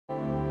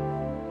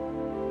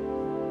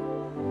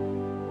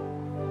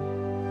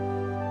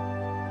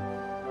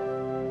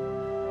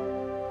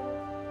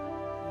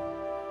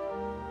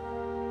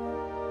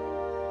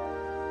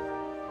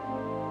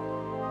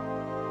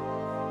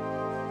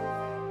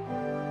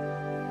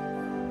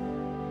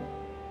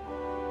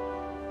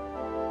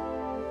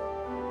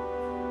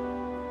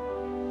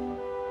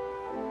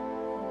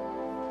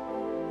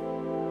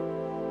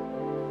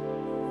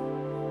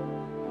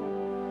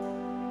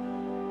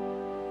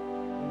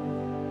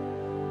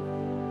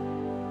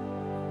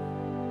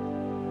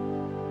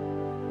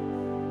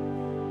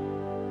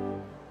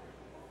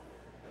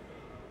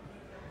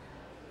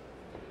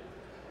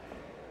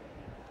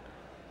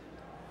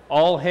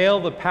All hail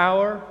the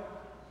power,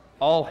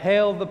 all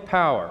hail the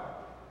power,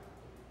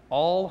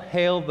 all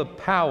hail the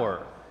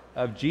power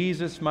of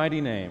Jesus'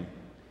 mighty name.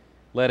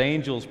 Let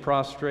angels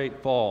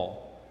prostrate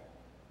fall.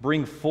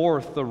 Bring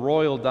forth the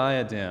royal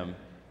diadem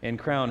and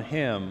crown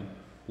him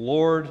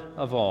Lord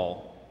of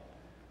all.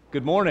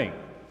 Good morning.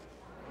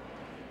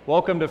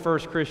 Welcome to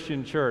First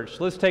Christian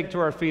Church. Let's take to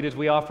our feet as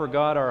we offer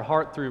God our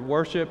heart through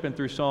worship and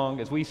through song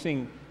as we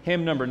sing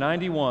hymn number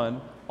 91,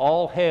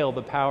 All Hail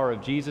the Power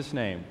of Jesus'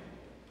 Name.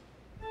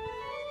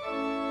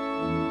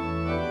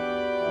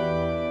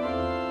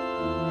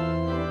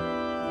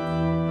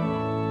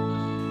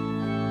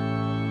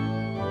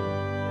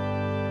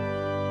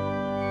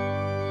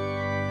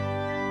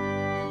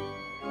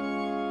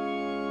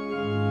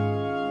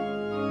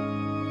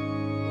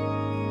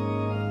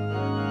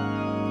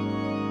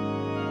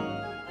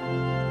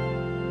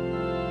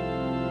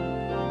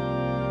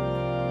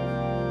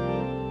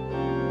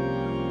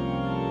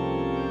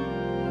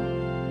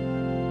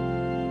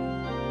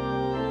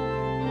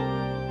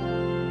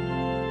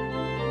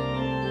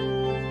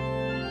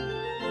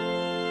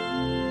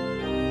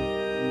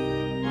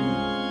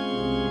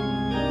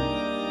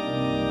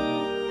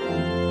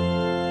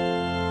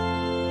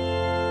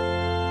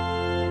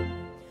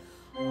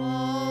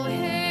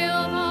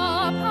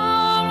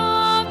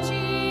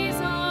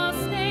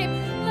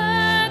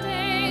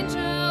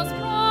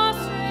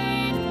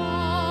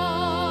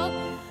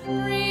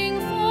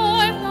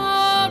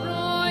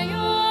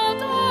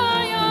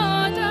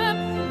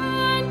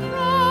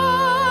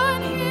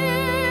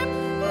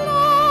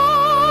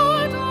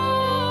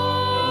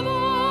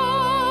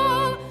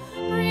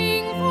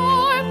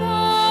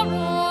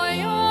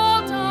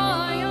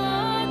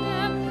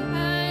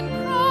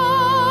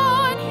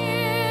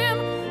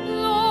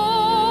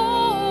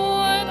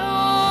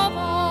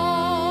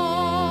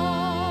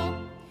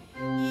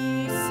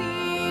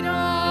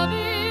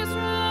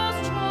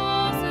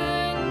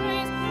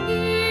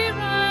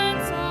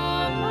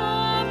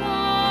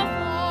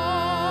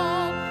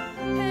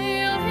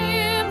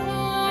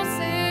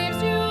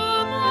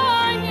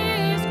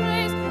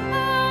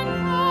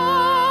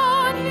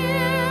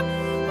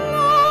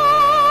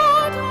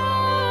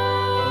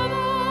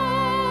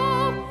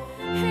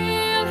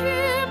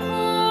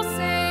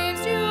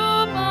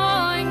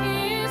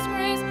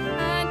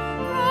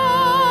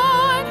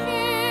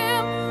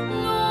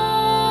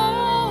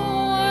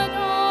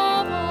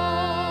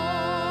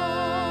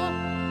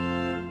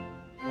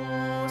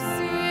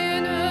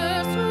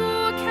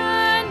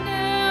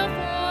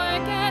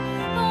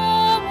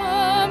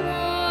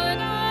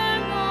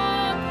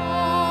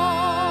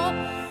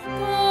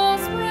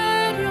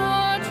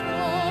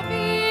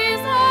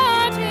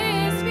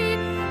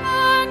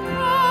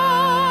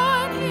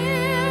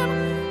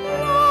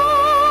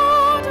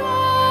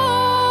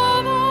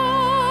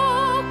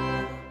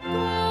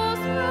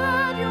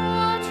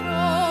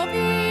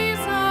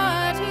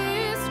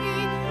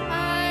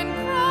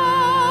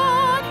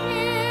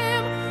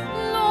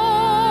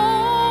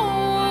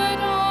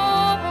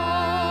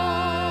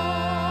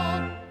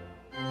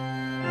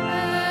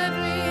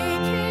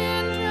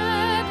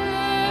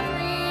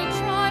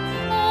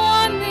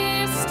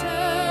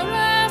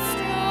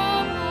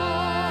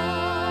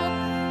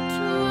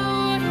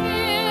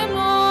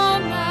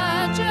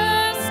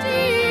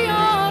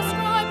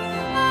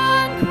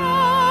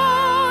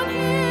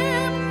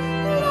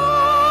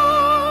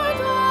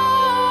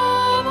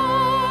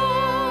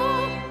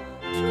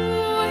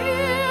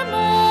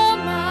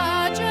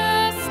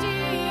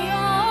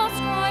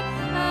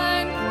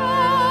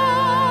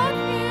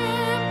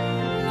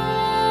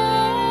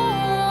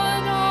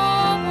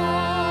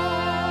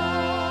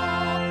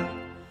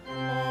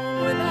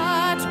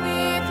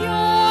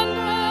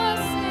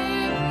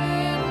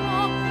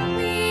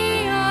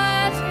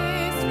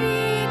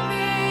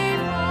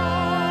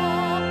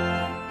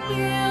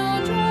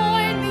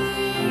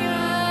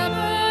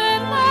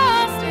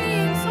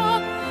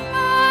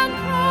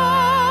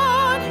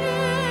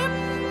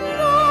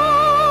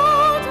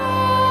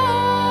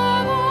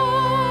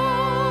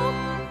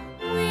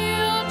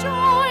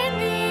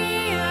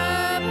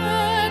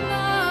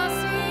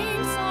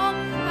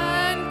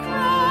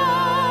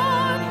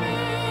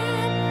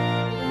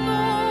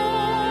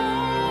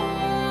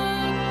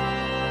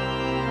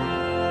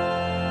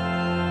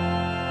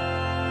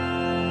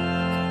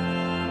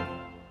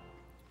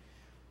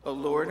 O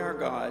Lord our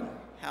God,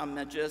 how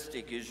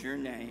majestic is your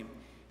name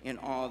in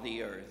all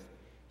the earth.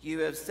 You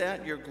have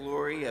set your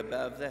glory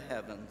above the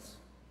heavens.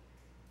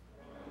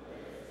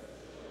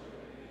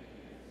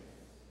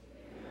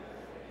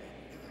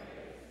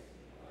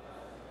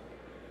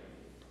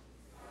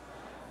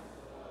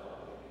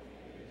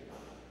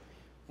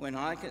 When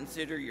I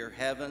consider your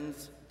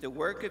heavens, the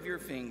work of your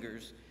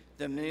fingers,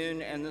 the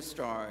moon and the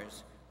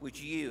stars,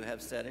 which you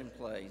have set in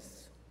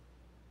place.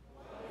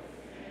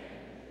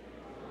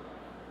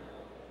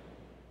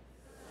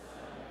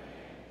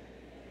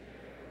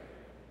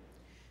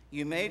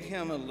 You made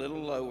him a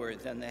little lower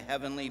than the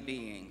heavenly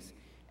beings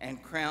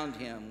and crowned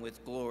him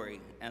with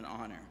glory and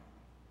honor.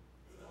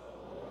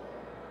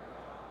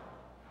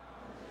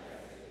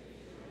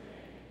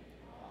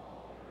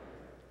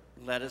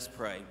 Let us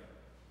pray.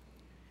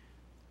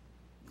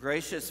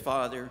 Gracious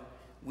Father,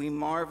 we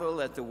marvel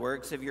at the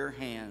works of your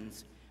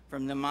hands,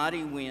 from the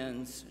mighty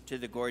winds to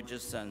the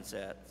gorgeous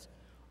sunsets.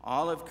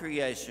 All of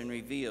creation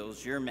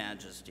reveals your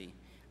majesty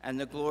and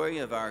the glory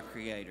of our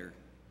Creator.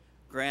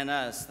 Grant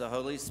us the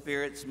Holy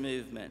Spirit's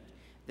movement,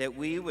 that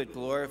we would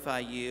glorify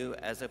you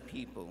as a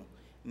people,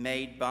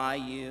 made by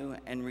you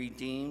and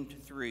redeemed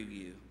through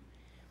you.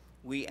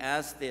 We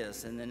ask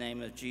this in the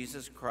name of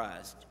Jesus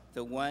Christ,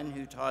 the one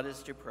who taught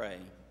us to pray.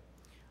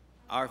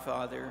 Our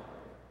Father,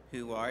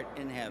 who art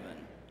in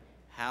heaven,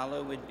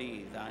 hallowed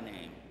be thy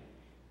name.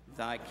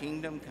 Thy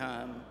kingdom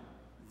come,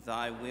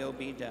 thy will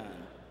be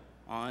done,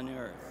 on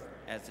earth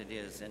as it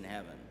is in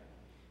heaven.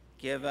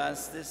 Give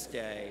us this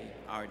day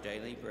our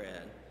daily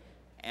bread,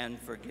 and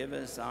forgive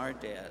us our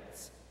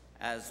debts,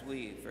 as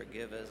we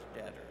forgive our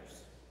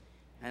debtors.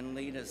 And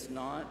lead us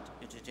not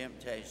into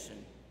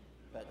temptation,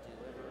 but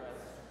deliver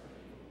us from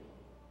evil.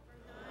 For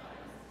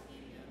thine is the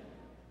kingdom,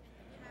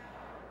 and the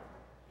power,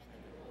 and the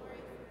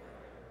glory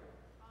forever.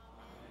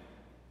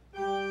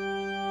 Amen.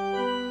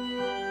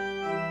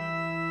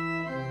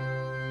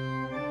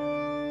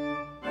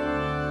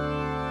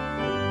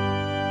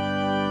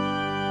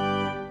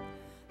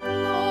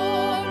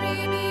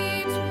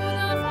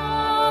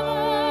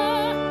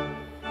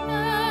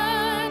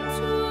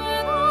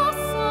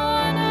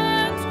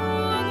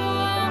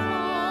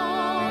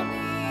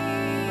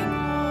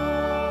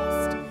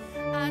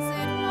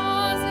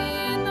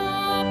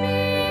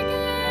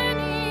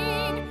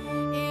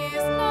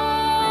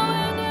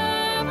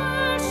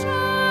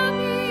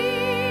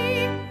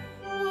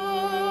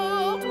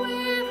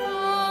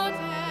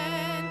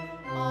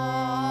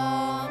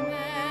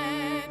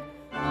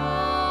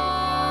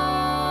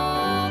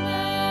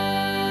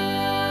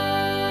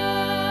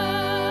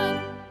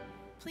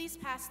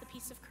 The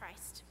peace of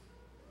Christ.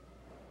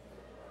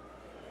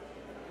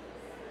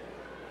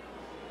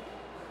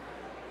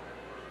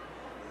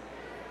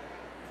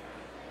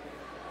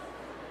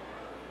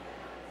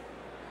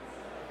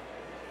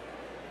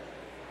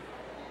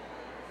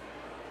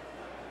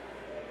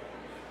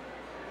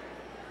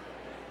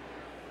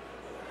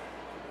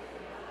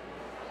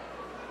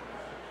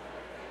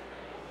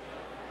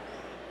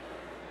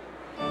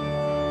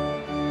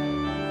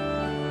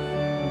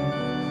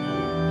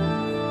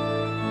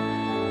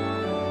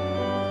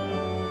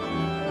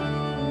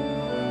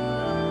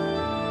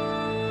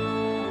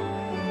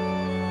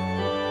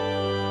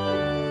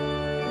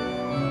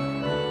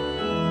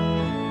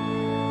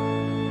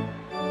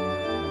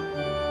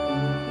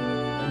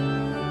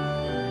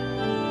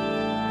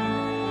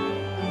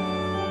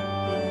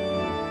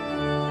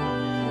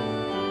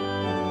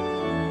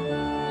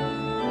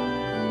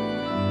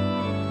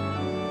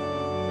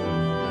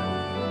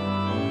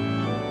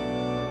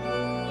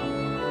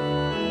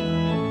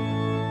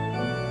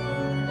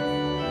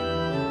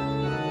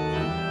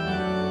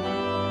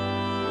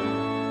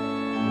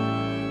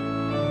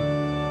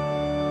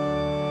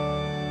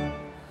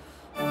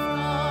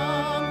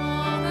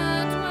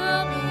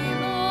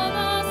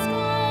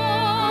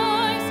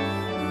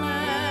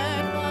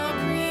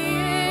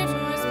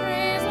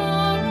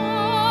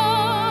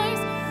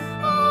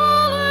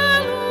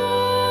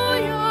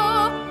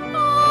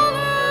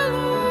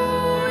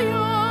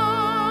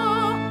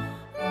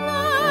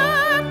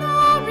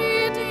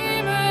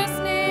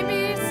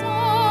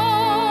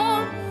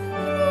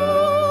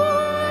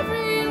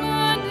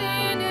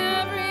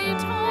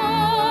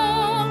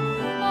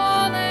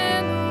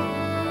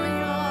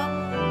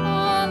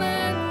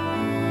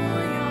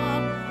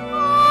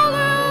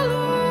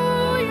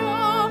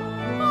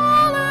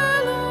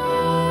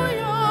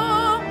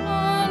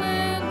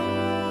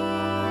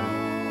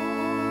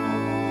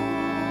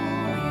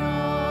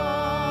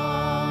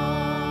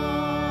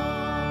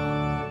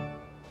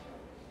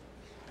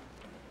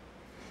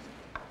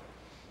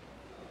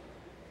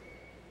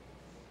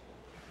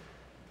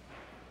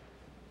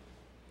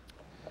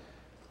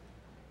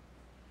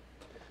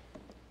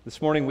 This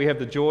morning we have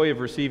the joy of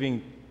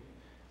receiving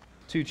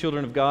two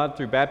children of God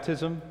through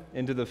baptism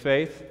into the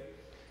faith.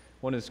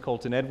 One is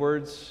Colton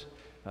Edwards,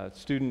 a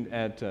student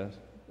at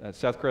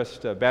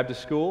Southcrest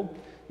Baptist School.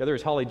 The other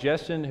is Holly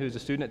Jessen, who's a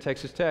student at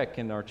Texas Tech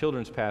and our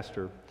children's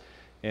pastor.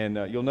 And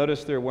you'll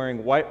notice they're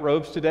wearing white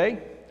robes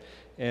today.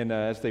 And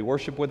as they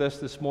worship with us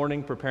this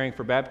morning, preparing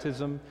for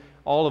baptism,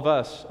 all of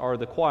us are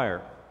the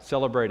choir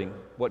celebrating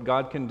what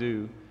God can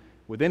do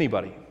with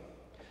anybody.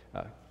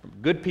 From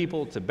good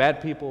people to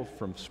bad people,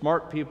 from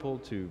smart people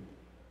to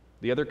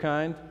the other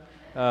kind.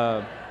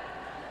 God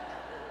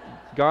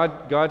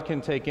can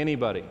take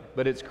anybody,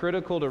 but it's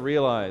critical to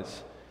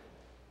realize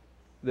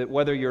that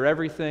whether you're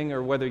everything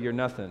or whether you're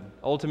nothing,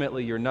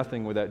 ultimately you're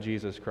nothing without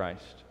Jesus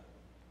Christ.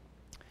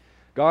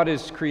 God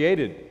has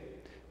created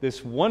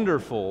this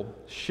wonderful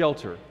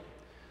shelter.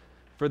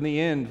 For in the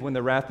end, when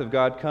the wrath of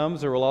God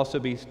comes, there will also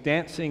be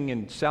dancing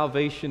and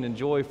salvation and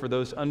joy for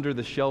those under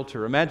the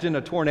shelter. Imagine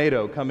a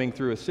tornado coming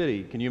through a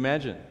city. Can you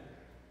imagine?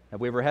 Have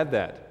we ever had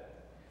that?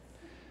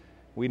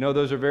 We know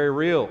those are very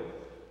real.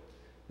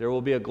 There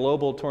will be a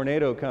global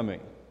tornado coming.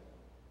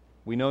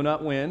 We know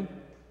not when,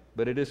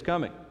 but it is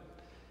coming.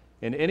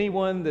 And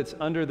anyone that's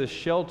under the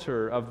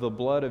shelter of the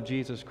blood of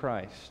Jesus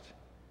Christ,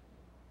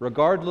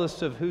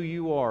 regardless of who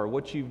you are,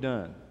 what you've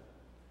done,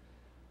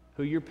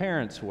 who your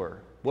parents were,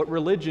 what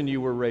religion you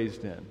were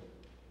raised in,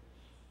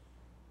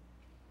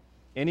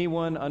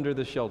 anyone under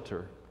the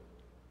shelter,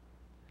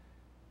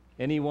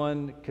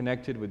 anyone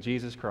connected with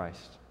Jesus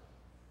Christ,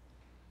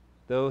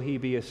 though he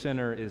be a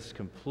sinner, is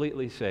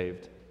completely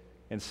saved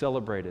and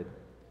celebrated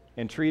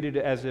and treated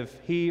as if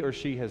he or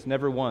she has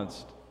never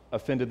once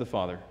offended the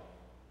Father.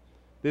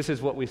 This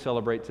is what we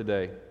celebrate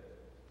today.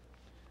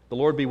 The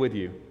Lord be with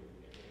you.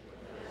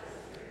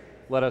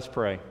 Let us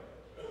pray.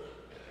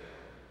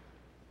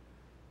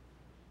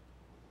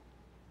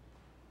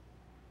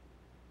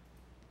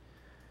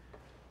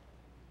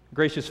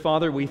 Gracious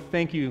Father, we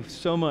thank you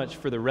so much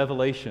for the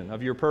revelation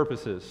of your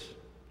purposes,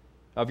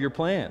 of your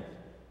plan,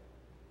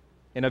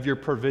 and of your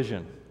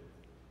provision.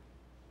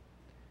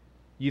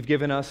 You've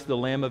given us the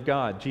Lamb of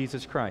God,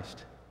 Jesus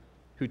Christ,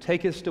 who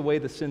taketh away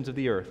the sins of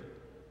the earth.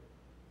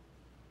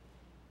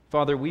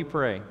 Father, we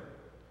pray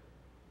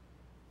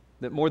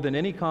that more than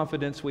any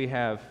confidence we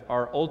have,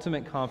 our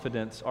ultimate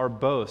confidence, our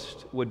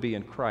boast would be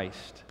in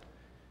Christ,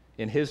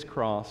 in his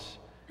cross,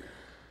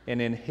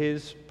 and in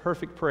his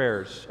perfect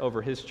prayers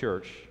over his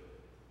church.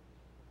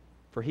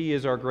 For he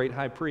is our great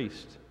high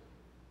priest,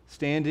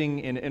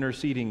 standing and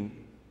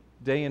interceding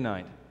day and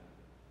night.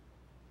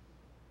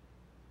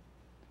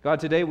 God,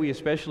 today we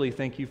especially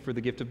thank you for the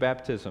gift of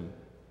baptism,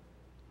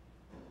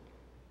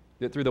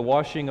 that through the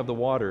washing of the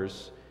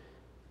waters,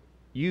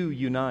 you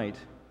unite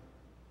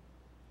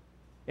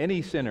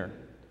any sinner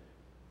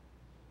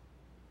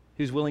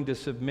who's willing to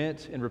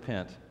submit and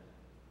repent,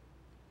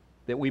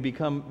 that we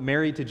become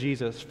married to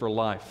Jesus for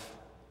life,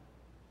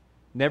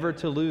 never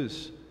to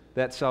lose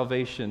that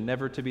salvation,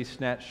 never to be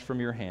snatched from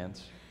your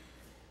hands.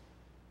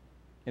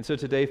 And so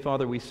today,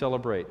 Father, we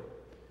celebrate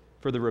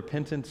for the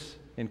repentance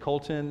in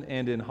Colton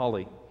and in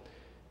Holly.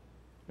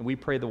 And we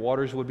pray the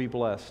waters would be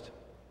blessed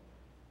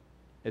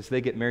as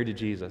they get married to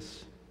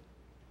Jesus.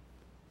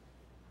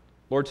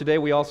 Lord, today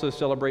we also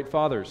celebrate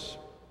fathers.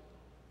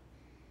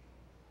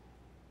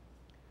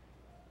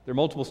 There are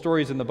multiple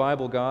stories in the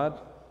Bible, God,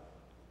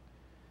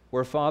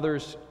 where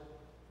fathers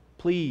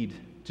plead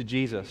to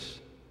Jesus,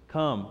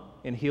 come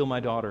and heal my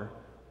daughter.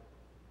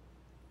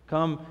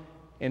 Come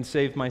and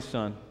save my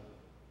son.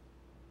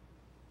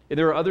 And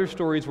there are other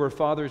stories where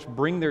fathers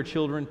bring their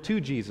children to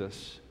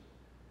Jesus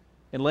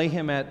and lay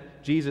him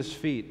at Jesus'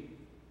 feet.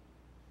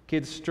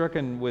 Kids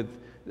stricken with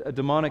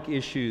demonic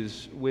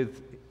issues,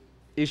 with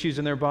issues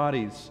in their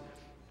bodies.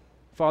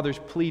 Fathers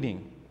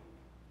pleading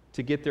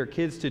to get their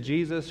kids to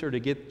Jesus or to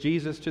get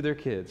Jesus to their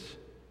kids.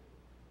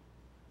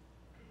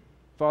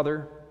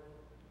 Father,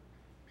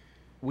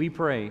 we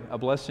pray a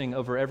blessing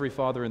over every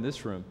father in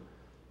this room,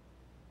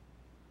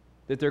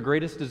 that their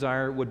greatest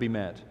desire would be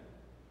met,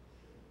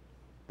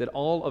 that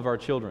all of our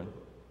children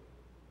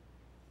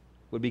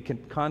would be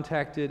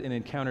contacted and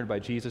encountered by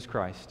Jesus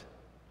Christ,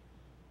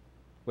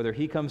 whether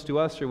he comes to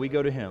us or we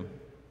go to him.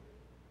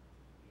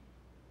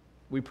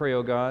 We pray,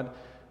 O God,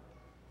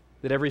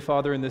 that every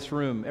father in this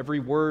room, every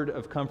word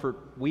of comfort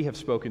we have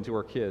spoken to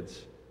our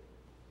kids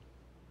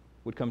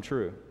would come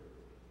true,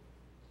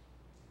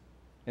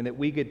 and that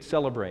we could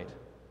celebrate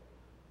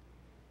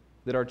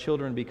that our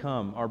children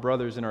become our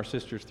brothers and our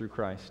sisters through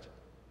Christ.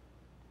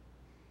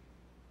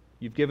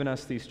 You've given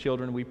us these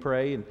children, we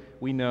pray, and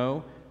we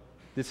know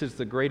this is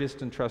the greatest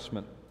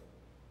entrustment.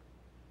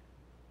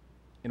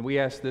 And we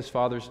ask this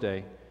Father's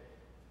Day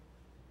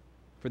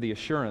for the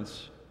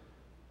assurance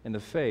and the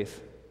faith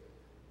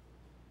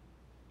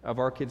of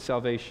our kids'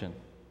 salvation.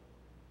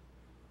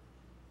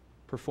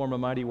 Perform a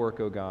mighty work,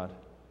 O God,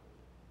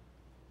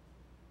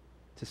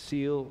 to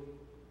seal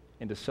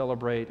and to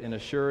celebrate and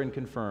assure and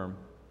confirm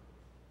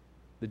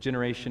the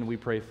generation we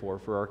pray for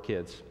our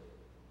kids.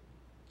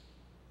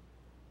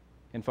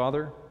 And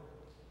Father,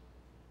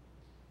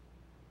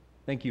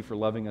 thank you for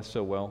loving us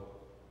so well,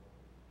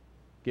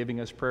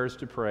 giving us prayers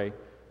to pray,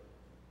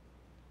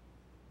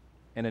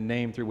 and a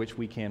name through which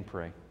we can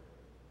pray,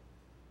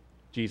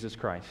 Jesus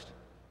Christ.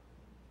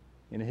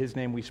 In his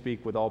name we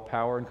speak with all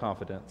power and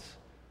confidence.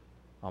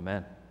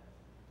 Amen.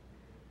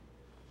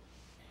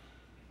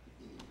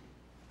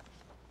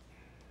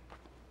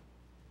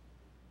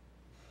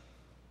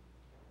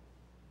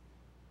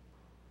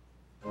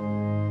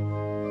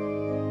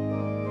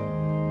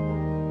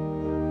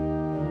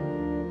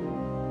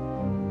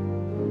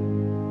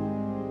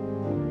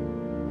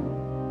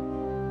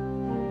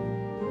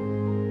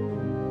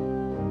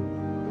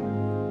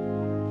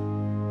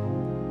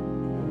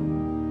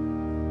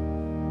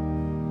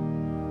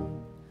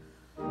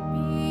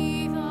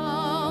 Be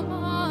thou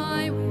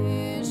my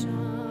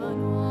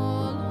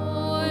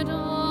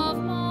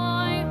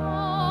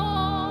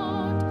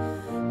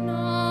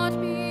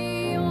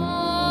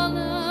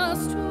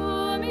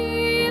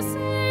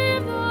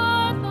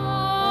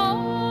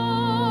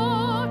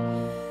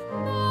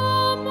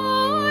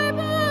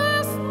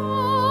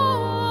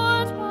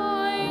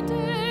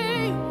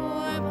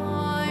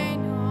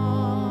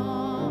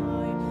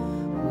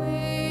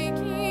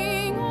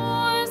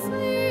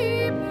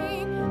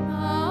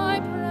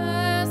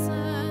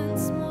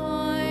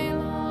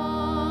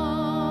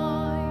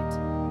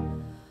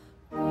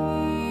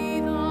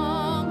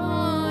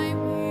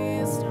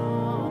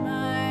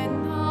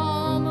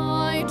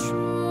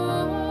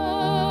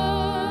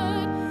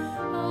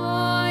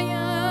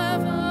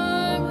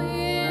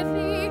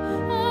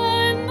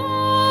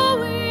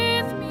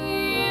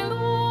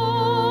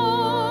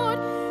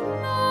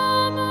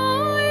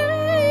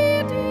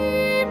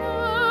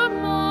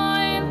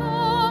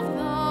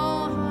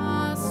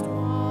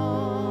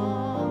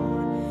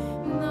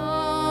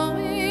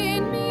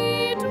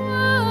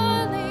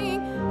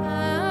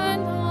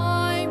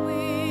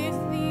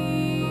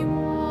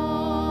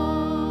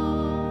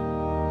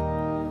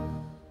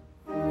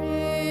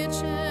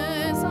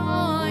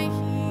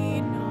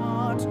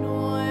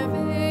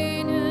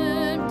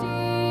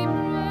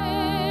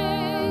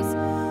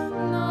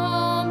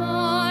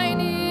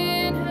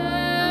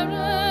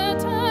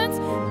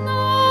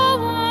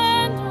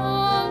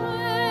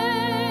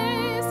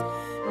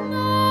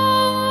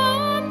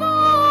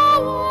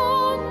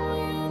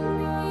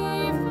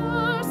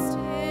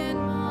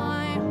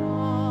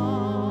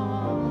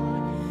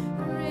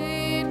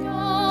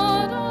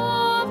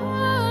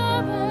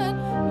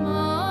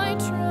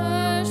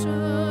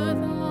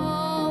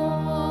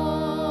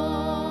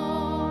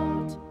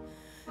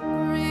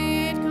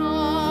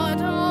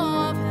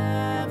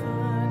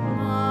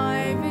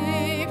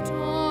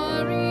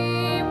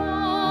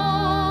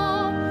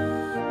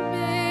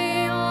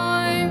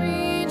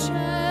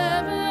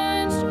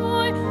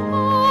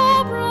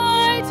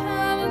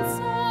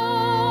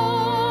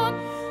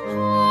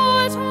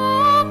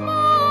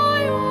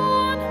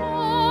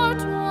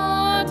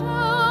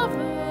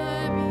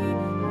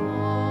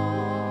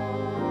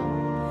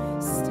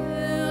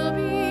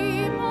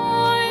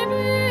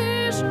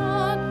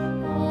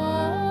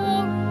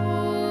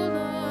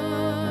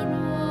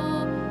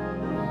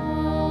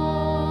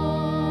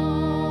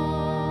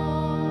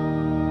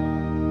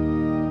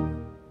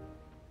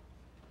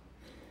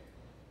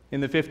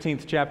In the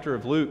 15th chapter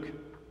of Luke,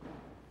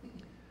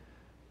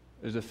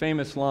 there's a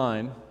famous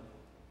line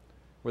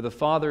where the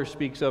father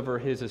speaks over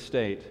his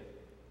estate.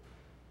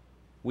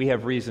 We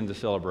have reason to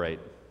celebrate.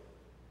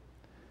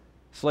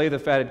 Slay the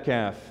fatted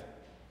calf,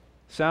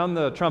 sound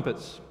the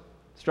trumpets,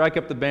 strike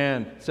up the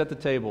band, set the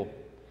table.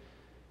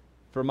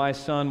 For my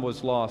son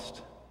was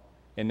lost,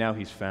 and now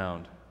he's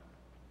found.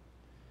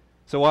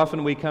 So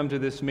often we come to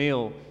this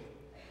meal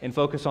and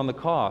focus on the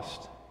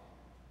cost.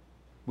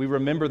 We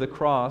remember the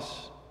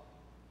cross.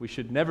 We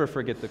should never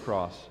forget the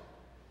cross.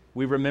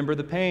 We remember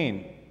the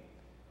pain.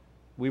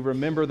 We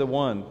remember the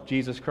one,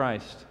 Jesus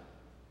Christ.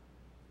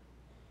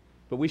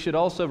 But we should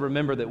also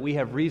remember that we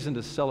have reason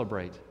to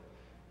celebrate.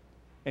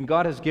 And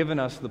God has given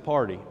us the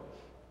party.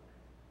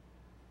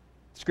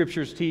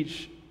 Scriptures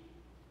teach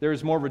there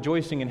is more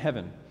rejoicing in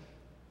heaven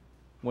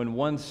when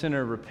one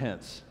sinner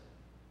repents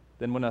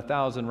than when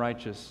 1,000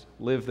 righteous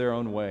live their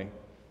own way.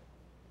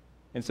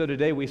 And so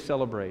today we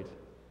celebrate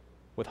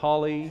with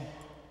Holly,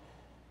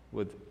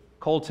 with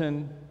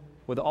Colton,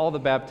 with all the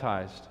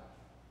baptized,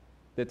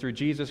 that through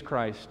Jesus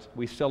Christ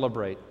we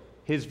celebrate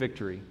His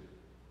victory.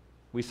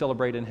 We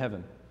celebrate in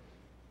heaven.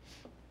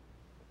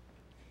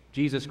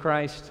 Jesus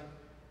Christ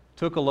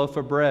took a loaf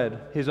of bread,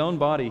 His own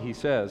body, He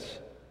says.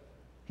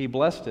 He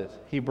blessed it,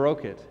 He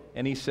broke it,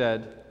 and He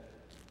said,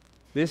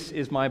 "This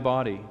is my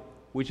body,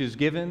 which is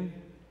given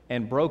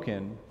and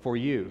broken for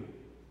you.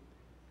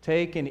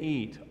 Take and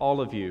eat, all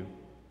of you.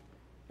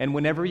 And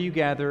whenever you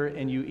gather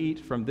and you eat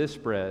from this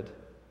bread,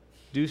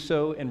 do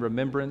so in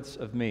remembrance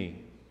of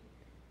me."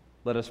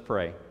 Let us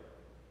pray.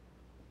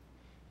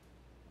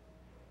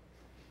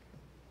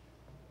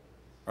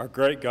 Our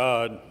great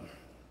God,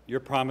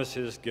 your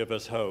promises give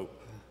us hope.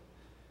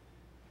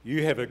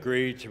 You have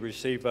agreed to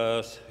receive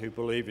us who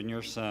believe in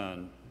your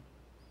Son.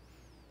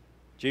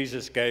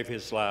 Jesus gave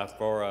his life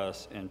for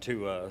us and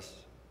to us.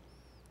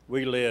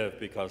 We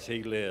live because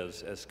he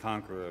lives as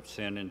conqueror of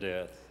sin and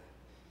death.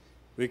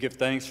 We give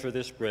thanks for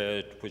this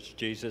bread which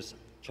Jesus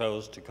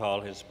chose to call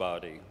his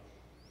body.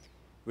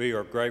 We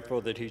are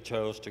grateful that he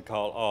chose to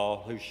call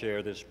all who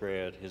share this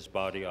bread his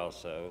body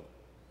also.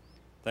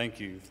 Thank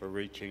you for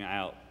reaching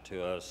out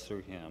to us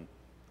through him.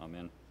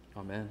 Amen.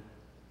 Amen.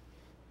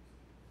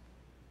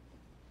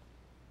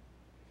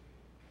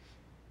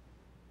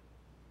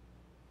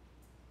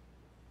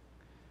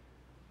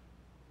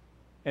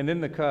 And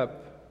then the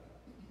cup,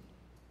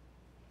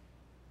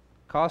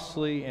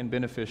 costly and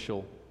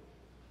beneficial,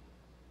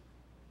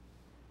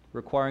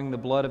 requiring the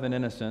blood of an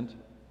innocent,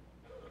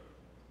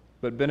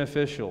 but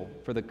beneficial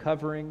for the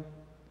covering,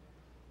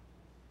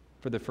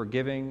 for the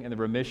forgiving and the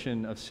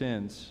remission of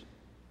sins.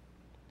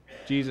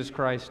 Jesus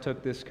Christ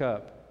took this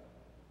cup,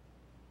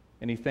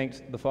 and he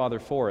thanked the Father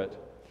for it.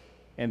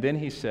 And then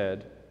he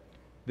said,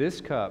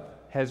 "This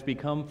cup has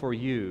become for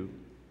you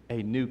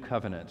a new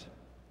covenant,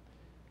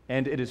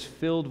 and it is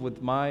filled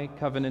with my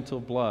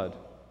covenantal blood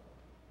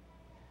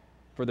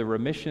for the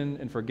remission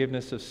and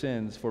forgiveness of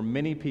sins for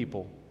many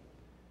people.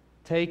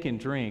 Take and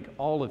drink,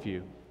 all of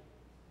you,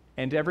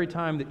 and every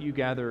time that you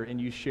gather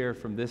and you share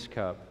from this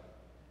cup,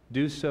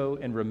 do so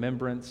in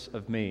remembrance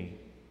of me."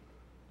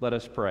 Let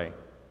us pray.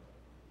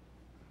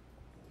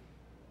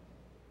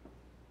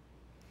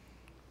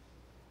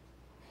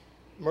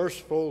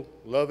 Merciful,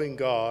 loving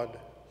God,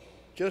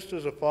 just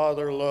as a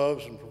father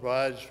loves and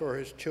provides for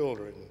his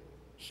children,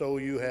 so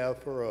you have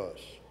for us.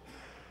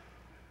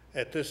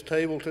 At this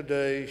table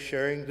today,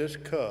 sharing this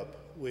cup,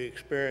 we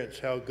experience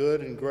how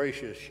good and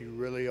gracious you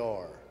really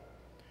are.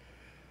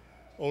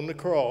 On the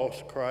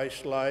cross,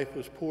 Christ's life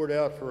was poured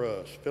out for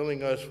us,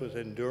 filling us with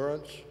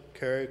endurance,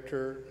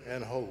 character,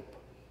 and hope.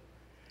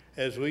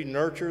 As we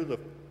nurture the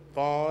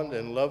fond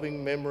and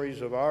loving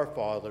memories of our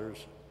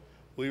fathers,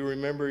 we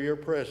remember your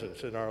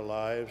presence in our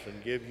lives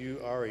and give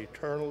you our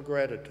eternal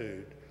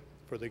gratitude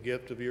for the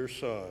gift of your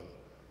Son,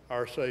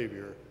 our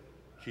Savior,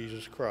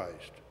 Jesus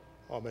Christ.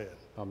 Amen.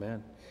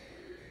 Amen.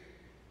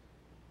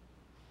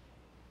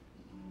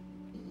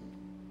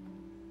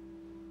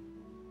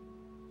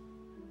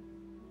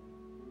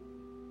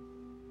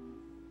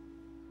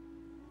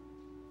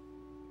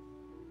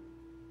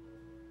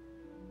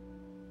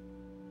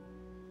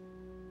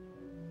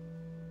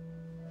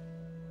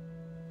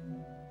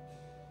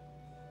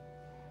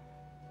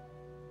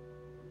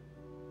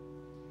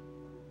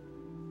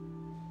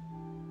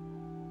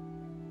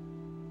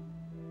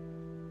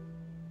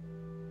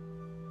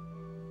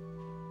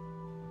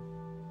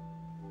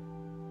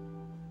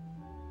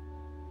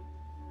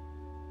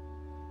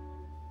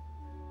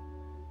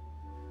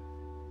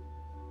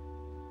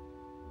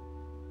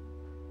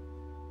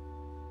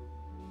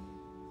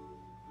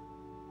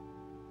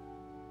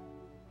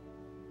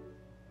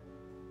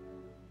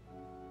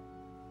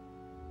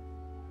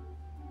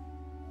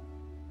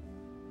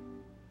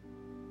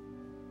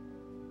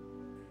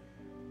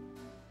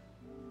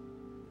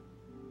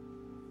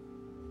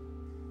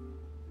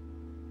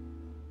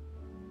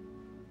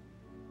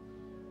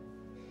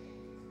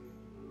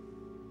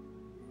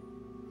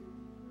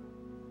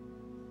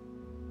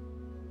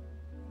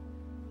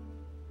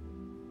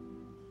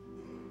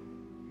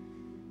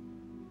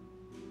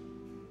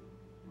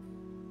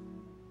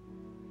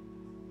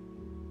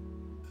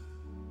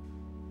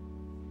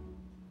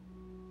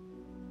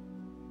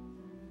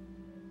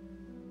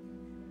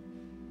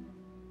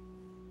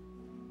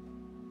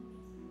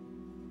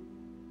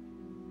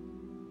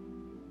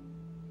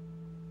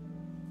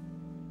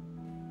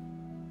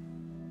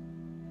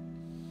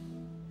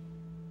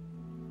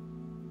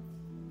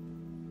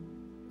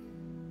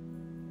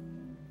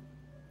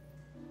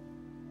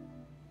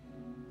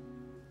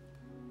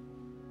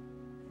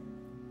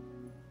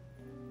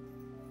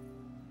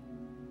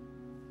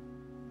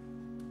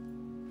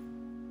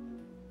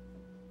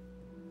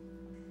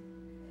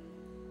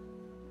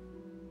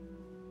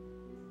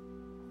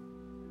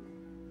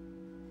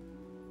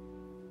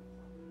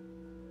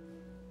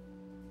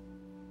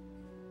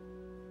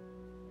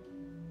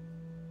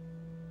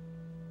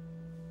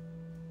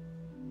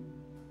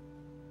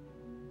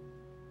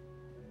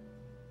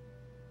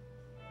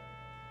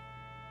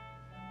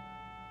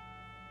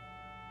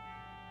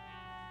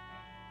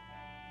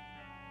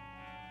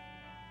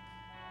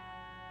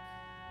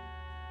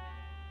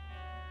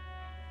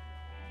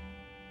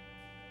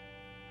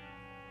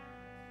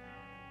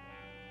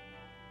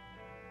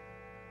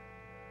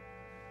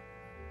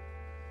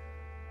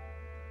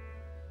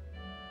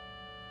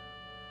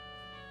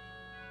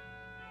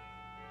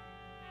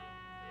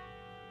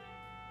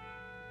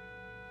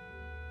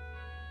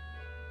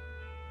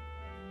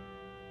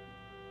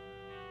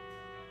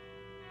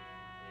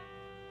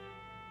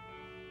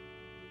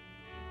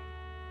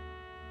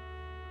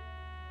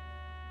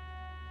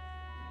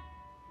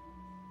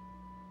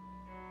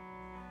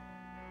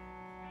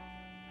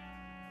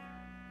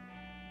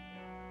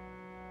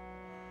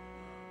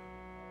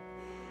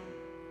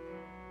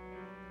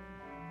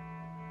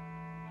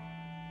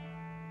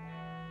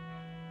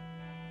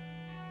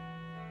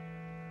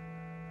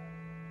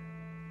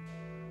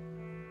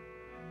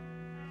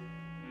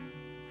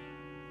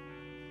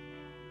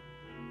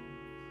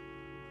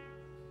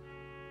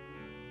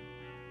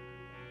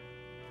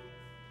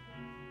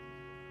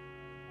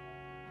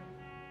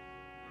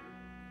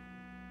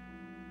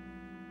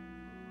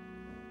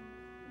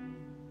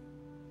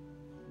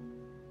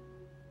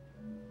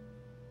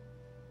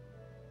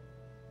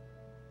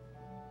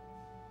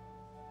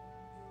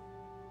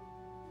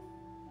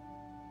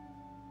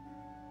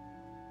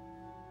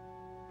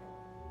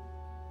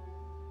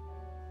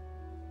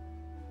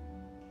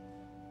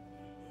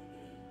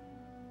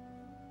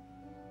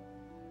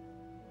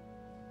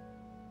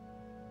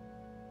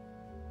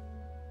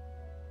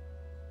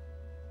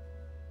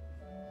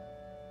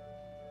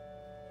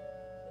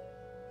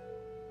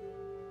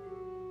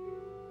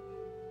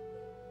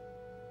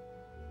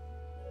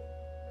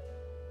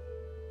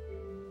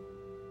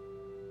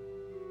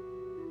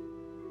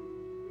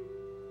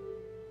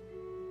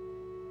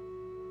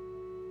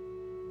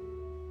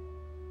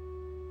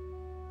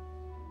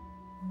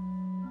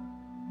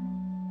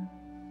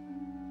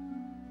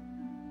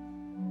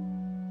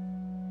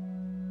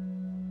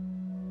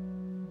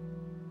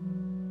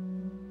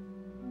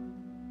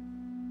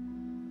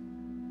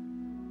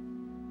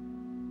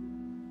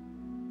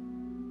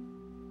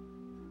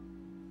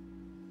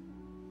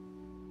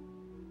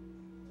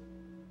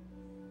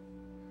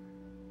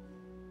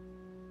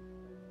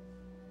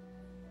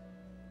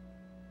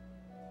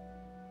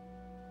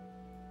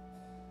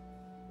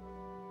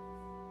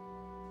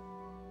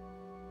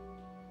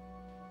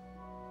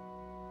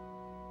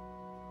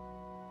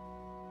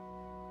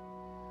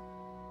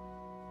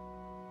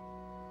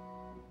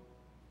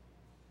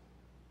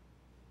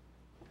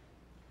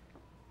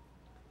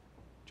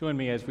 Join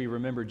me as we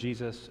remember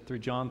Jesus through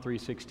John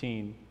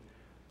 3:16.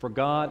 For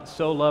God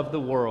so loved the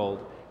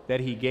world that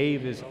he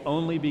gave his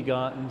only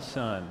begotten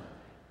Son,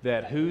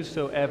 that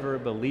whosoever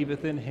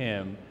believeth in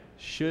him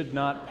should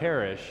not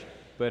perish,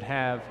 but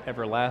have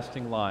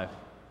everlasting life.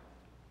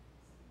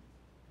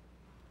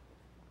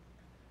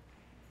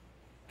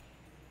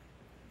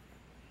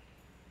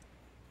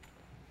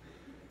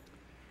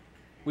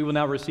 We will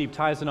now receive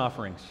tithes and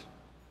offerings.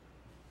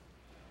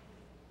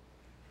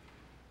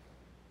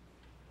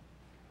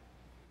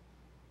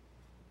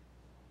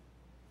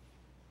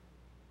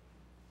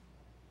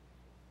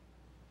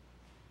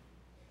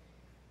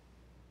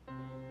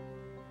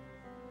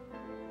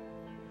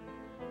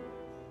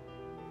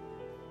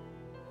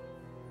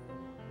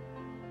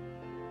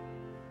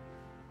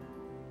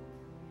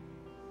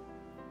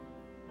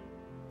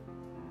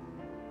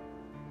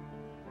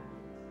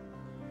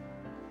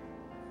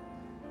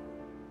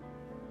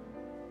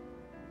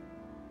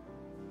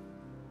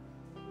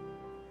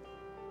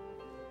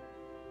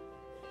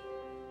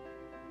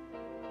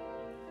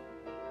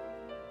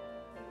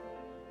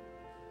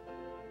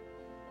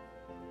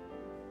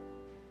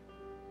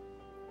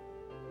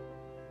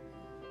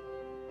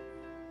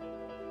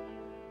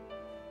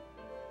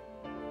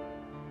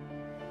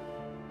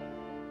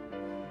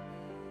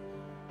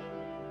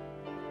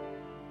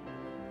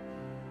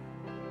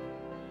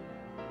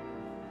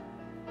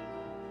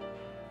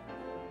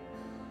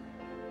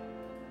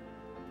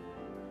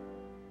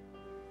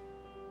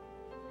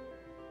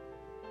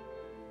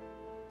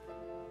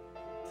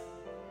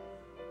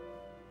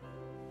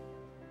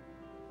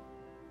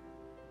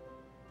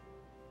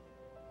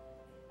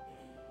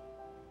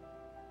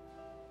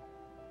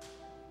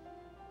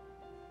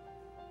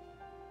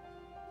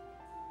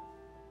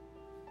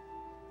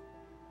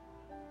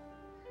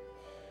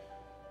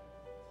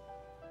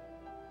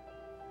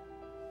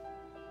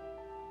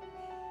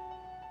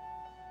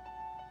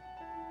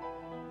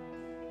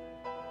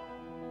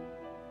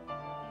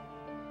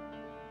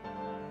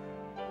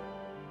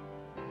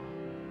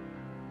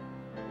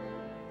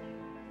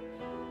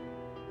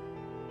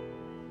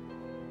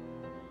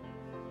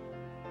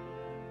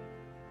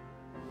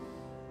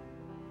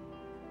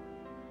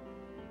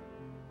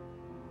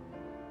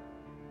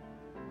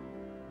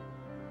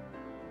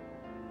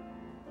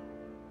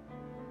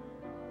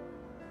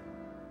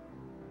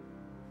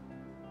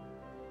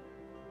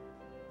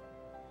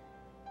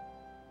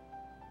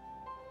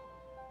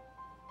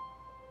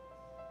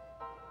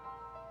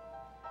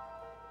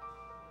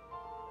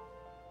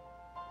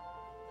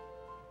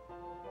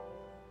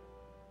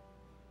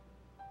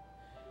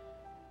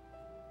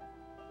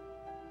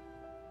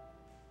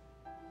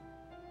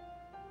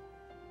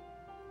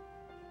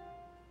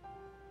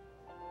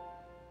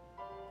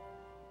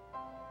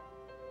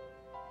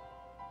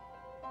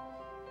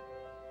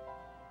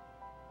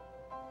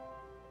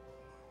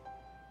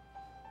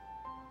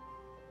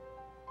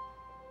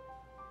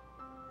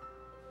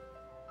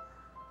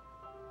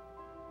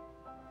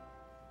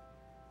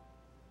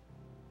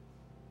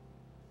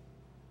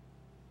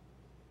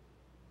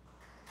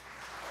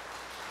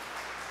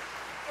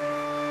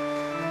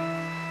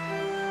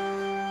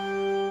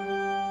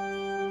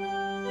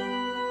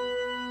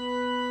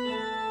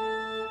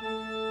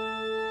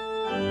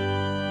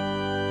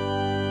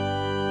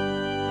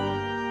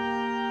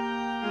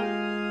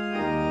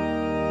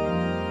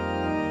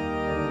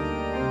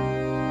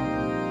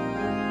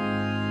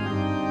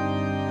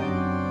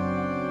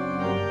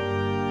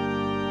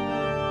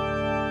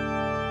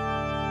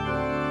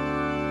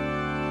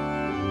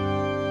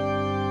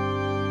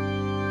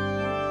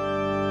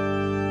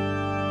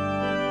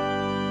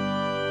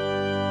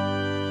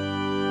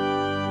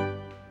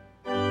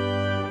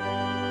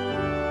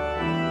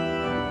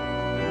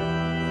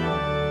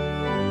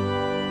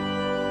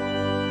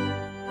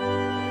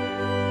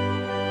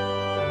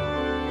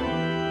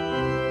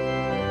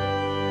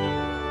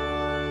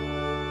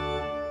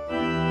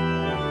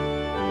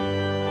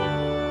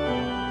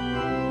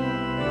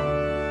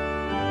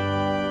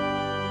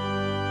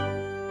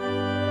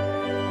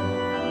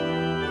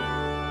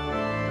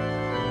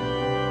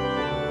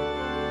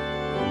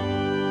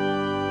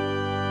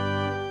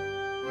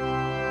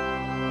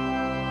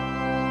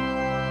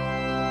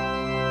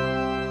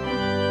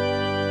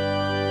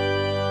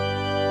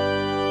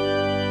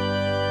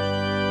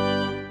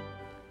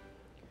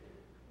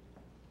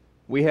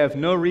 We have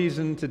no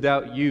reason to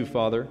doubt you,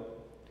 Father.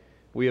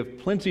 We have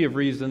plenty of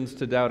reasons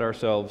to doubt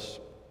ourselves.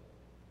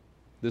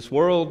 This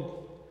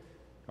world,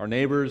 our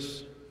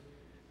neighbors,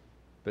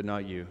 but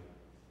not you.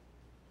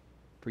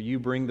 For you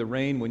bring the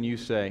rain when you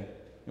say,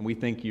 and we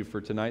thank you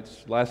for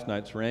last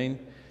night's rain.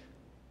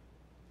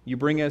 You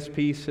bring us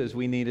peace as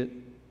we need it,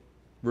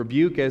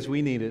 rebuke as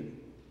we need it,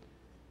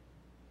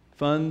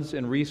 funds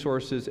and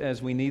resources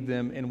as we need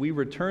them, and we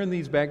return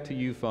these back to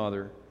you,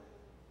 Father,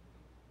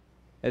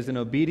 as an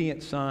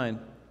obedient sign,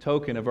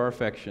 token of our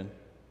affection.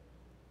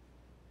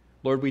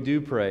 Lord, we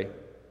do pray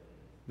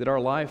that our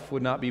life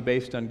would not be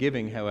based on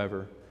giving,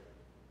 however.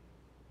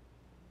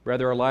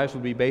 Rather, our lives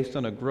would be based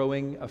on a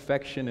growing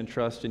affection and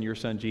trust in your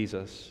Son,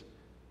 Jesus,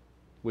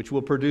 which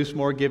will produce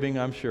more giving,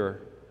 I'm sure.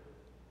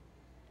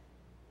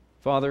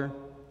 Father,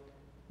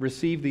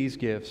 receive these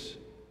gifts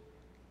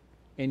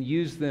and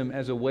use them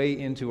as a way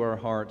into our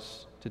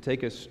hearts to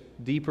take us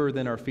deeper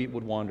than our feet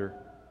would wander.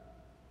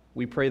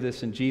 We pray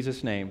this in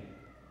Jesus' name.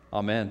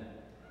 Amen.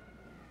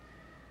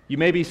 You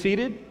may be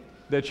seated.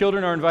 The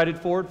children are invited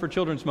forward for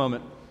Children's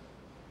Moment.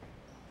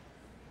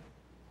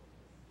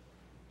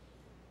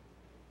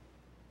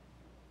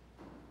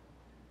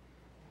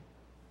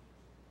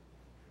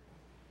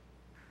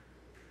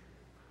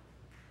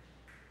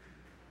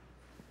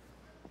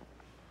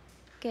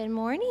 Good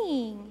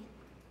morning.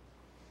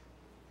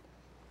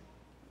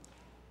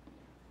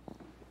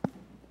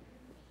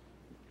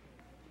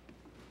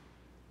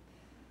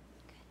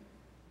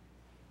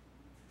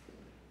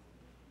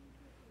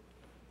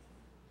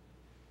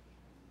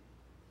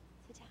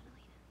 Sit down,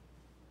 Alina.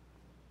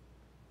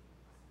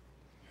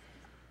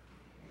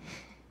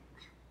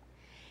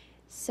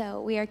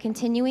 So we are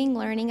continuing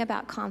learning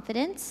about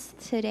confidence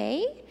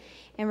today.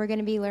 And we're going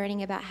to be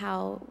learning about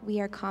how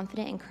we are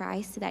confident in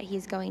Christ, that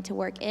he's going to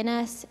work in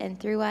us and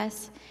through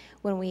us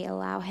when we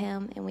allow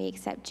him and we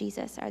accept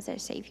Jesus as our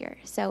Savior.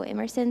 So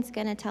Emerson's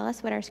going to tell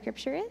us what our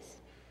scripture is.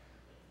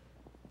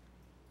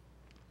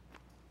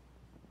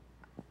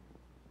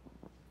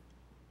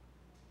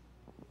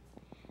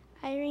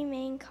 I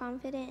remain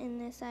confident in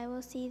this. I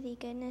will see the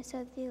goodness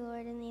of the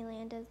Lord in the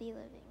land of the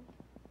living.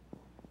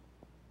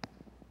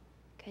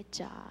 Good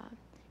job.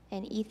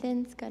 And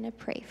Ethan's going to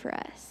pray for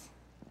us.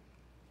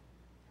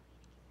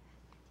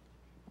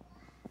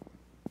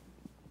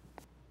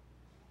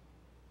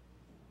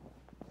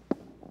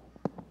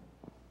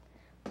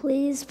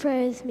 Please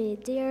pray with me.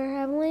 Dear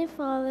Heavenly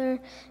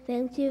Father,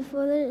 thank you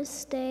for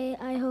this day.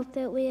 I hope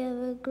that we have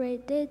a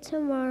great day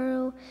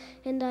tomorrow,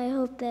 and I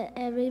hope that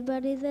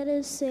everybody that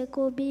is sick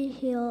will be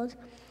healed.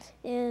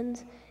 And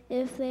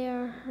if they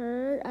are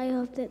hurt, I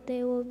hope that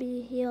they will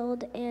be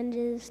healed. And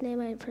in Jesus'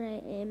 name I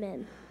pray,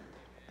 amen.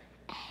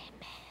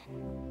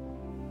 Amen.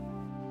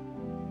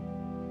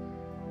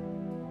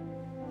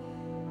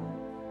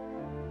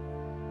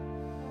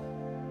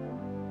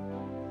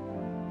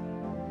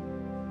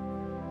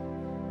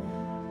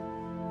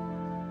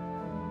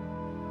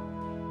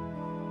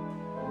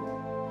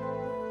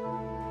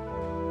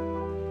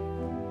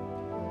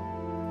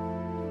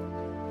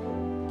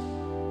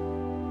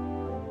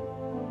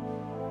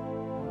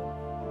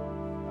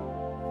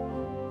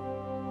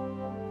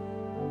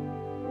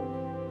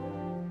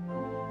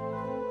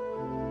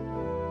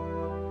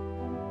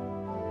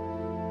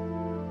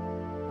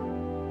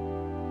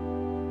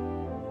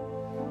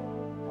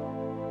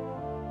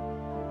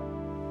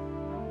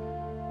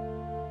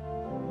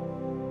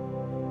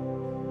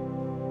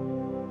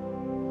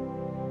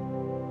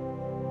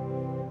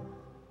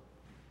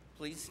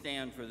 Please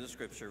stand for the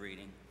scripture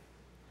reading.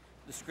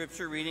 The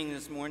scripture reading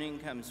this morning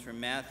comes from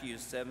Matthew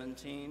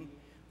 17,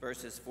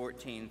 verses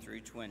 14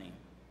 through 20.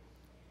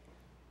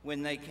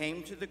 When they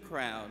came to the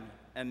crowd,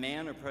 a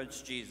man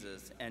approached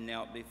Jesus and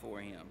knelt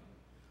before him.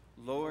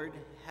 "Lord,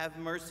 have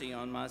mercy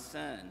on my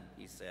son,"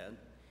 he said.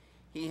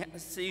 "He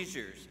has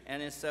seizures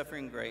and is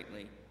suffering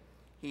greatly.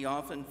 He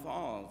often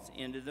falls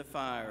into the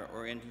fire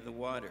or into the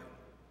water.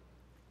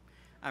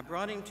 I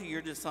brought him to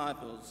your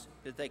disciples,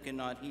 but they could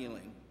not heal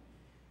him."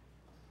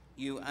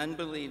 "You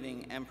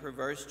unbelieving and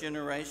perverse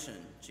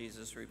generation,"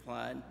 Jesus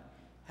replied,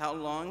 "how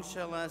long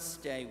shall I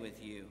stay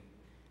with you?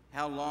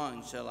 How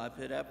long shall I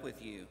put up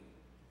with you?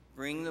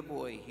 Bring the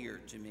boy here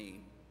to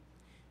me."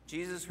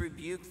 Jesus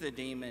rebuked the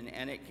demon,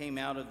 and it came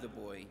out of the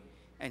boy,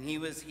 and he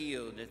was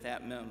healed at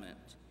that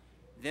moment.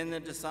 Then the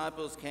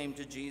disciples came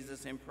to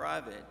Jesus in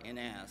private and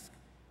asked,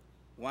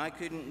 "Why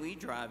couldn't we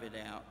drive it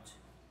out?"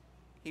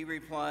 He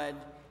replied,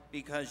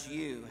 "Because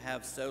you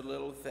have so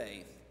little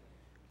faith.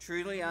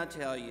 Truly I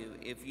tell you,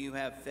 if you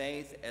have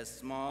faith as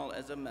small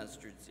as a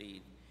mustard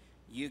seed,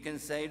 you can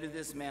say to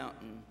this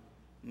mountain,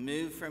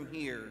 'Move from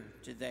here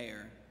to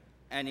there,'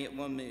 and it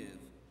will move.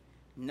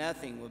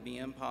 Nothing will be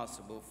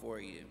impossible for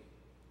you."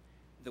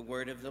 The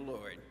word of the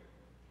Lord.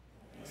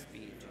 Thanks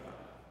be to God.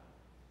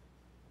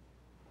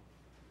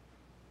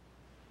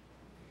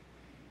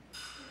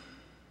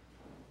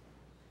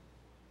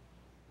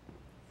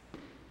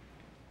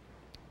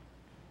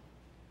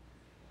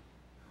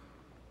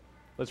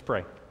 Let's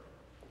pray.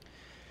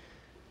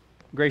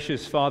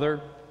 Gracious Father,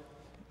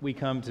 we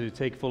come to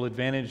take full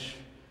advantage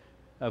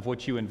of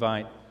what you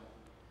invite.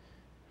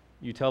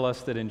 You tell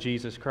us that in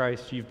Jesus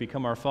Christ you've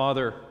become our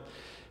Father,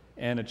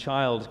 and a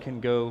child can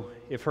go,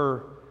 if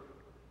her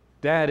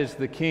dad is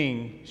the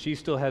king, she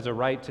still has a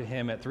right to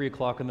him at 3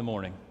 o'clock in the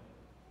morning.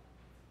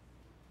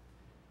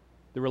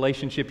 The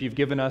relationship you've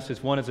given us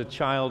is one as a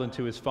child and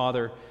to his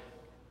father,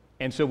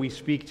 and so we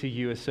speak to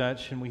you as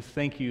such, and we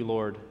thank you,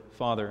 Lord,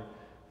 Father,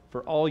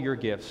 for all your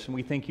gifts, and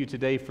we thank you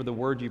today for the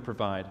word you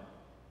provide.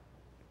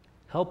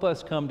 Help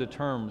us come to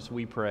terms,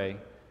 we pray,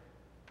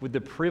 with the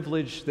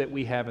privilege that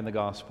we have in the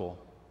gospel,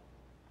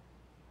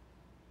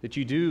 that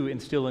you do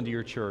instill into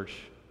your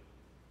church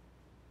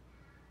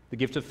the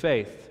gift of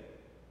faith,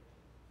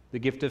 the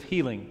gift of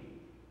healing,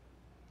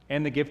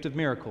 and the gift of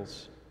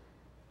miracles.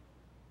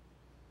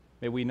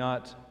 May we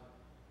not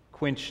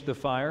quench the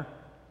fire.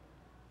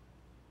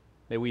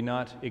 May we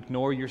not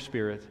ignore your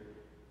Spirit.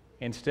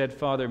 Instead,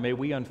 Father, may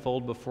we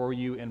unfold before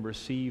you and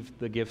receive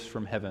the gifts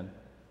from heaven.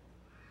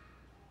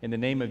 In the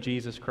name of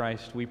Jesus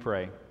Christ, we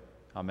pray.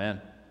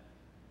 Amen.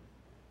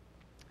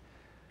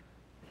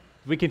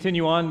 As we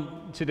continue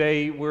on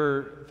today,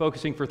 we're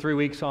focusing for 3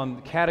 weeks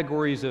on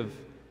categories of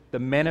the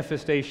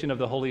manifestation of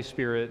the Holy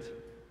Spirit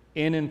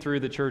in and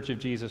through the Church of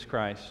Jesus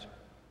Christ.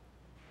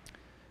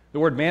 The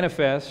word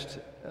manifest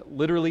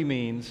literally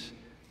means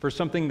for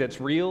something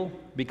that's real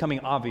becoming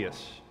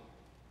obvious.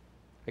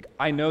 Like,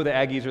 I know the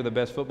Aggies are the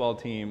best football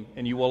team,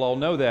 and you will all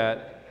know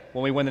that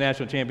when we win the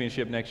national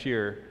championship next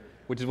year,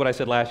 which is what I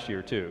said last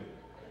year too,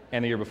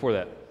 and the year before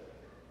that.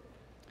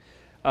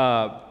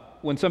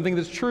 When something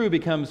that's true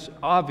becomes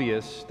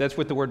obvious, that's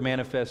what the word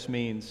manifest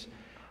means.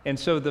 And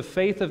so the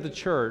faith of the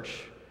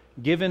church,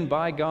 given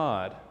by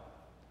God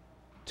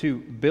to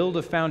build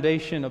a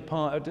foundation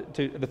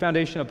the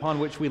foundation upon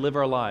which we live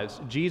our lives,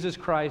 Jesus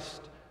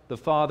Christ, the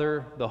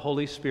Father, the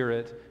Holy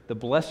Spirit, the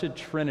blessed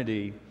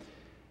Trinity,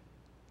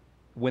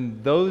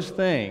 when those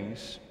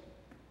things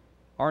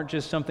aren't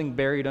just something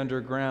buried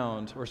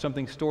underground or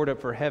something stored up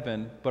for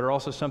heaven, but are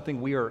also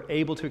something we are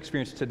able to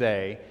experience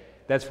today,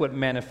 that's what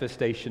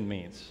manifestation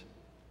means.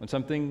 When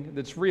something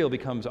that's real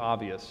becomes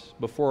obvious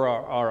before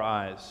our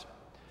eyes.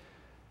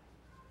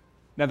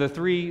 Now, the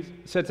 3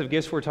 sets of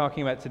gifts we're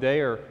talking about today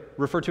are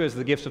referred to as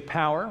the gifts of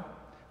power.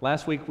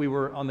 Last week we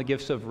were on the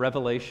gifts of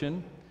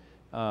revelation.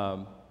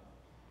 I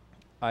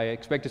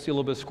expect to see a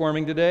little bit of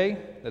squirming today.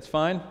 That's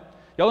fine.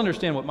 Y'all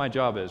understand what my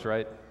job is,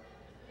 right?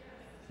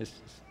 It's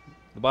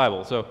the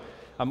Bible. So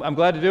I'm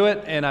glad to do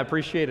it, and I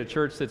appreciate a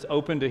church that's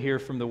open to hear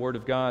from the Word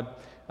of God.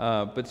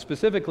 But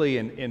specifically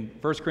in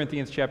 1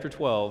 Corinthians chapter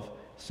 12,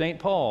 St.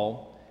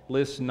 Paul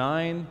lists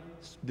 9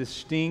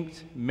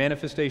 distinct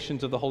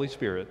manifestations of the Holy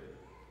Spirit.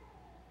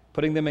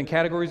 Putting them in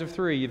categories of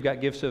 3, you've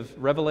got gifts of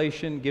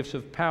revelation, gifts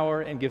of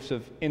power, and gifts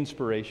of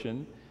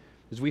inspiration.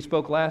 As we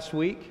spoke last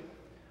week,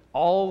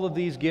 all of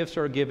these gifts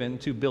are given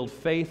to build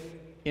faith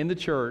in the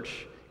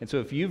church. And so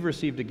if you've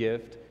received a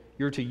gift,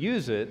 you're to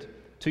use it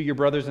to your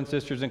brothers and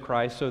sisters in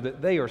Christ so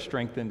that they are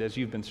strengthened as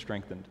you've been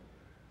strengthened.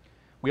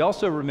 We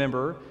also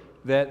remember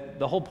that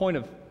the whole point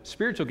of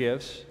spiritual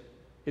gifts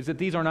is that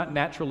these are not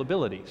natural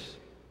abilities.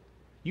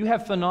 You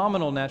have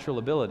phenomenal natural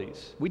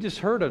abilities. We just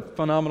heard a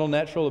phenomenal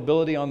natural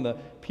ability on the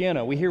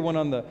piano. We hear one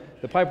on the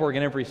pipe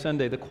organ every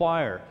Sunday, the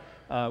choir.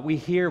 We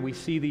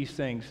see these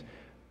things.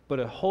 But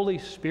a Holy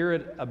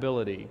Spirit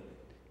ability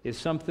is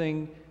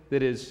something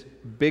that is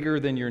bigger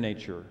than your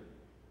nature.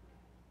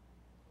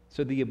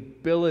 So the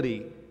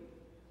ability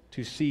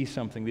to see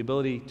something, the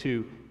ability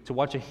to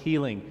watch a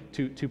healing,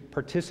 to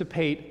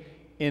participate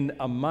in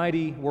a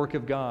mighty work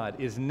of God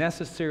is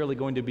necessarily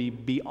going to be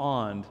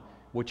beyond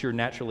what you're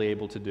naturally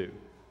able to do.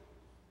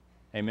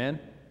 Amen?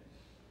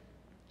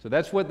 So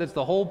that's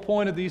the whole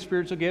point of these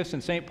spiritual gifts,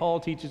 and St. Paul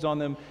teaches on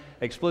them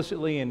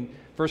explicitly in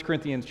 1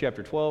 Corinthians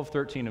chapter 12,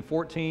 13, and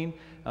 14.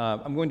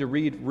 I'm going to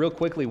read real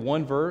quickly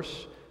one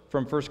verse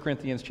from 1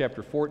 Corinthians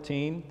chapter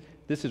 14.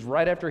 This is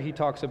right after he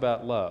talks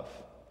about love.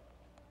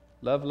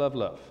 Love, love,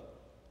 love.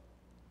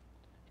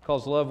 He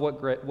calls love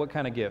what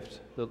kind of gift?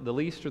 The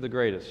least or the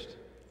greatest?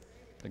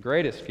 The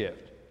greatest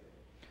gift.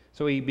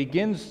 So he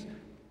begins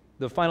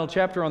the final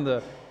chapter on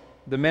the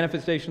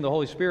manifestation of the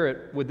Holy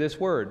Spirit with this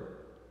word.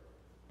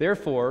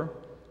 Therefore,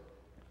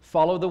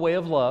 follow the way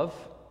of love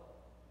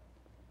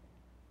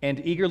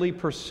and eagerly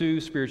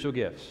pursue spiritual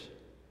gifts.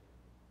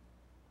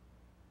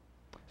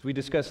 As we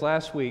discussed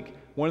last week,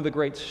 one of the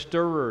great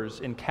stirrers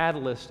and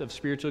catalysts of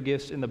spiritual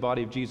gifts in the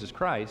body of Jesus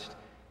Christ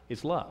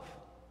is love.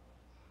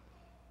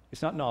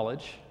 It's not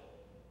knowledge.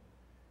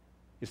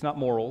 It's not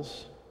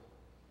morals.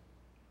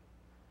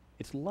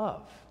 It's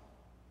love.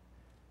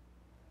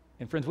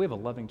 And friends, we have a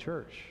loving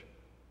church.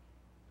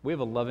 We have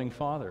a loving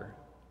Father.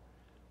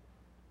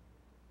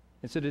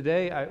 And so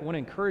today, I want to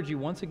encourage you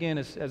once again,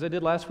 as I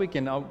did last week,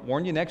 and I'll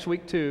warn you next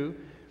week too,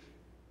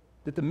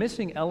 that the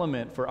missing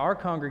element for our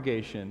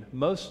congregation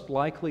most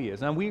likely is,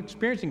 now we're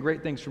experiencing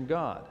great things from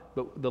God,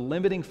 but the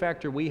limiting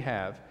factor we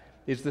have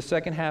is the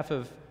second half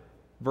of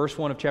verse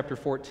 1 of chapter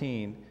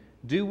 14.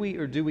 Do we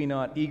or do we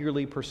not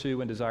eagerly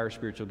pursue and desire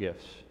spiritual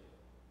gifts?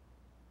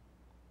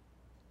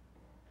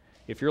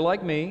 If you're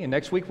like me, and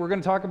next week we're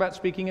going to talk about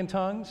speaking in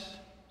tongues,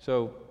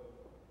 so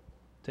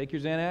take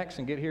your Xanax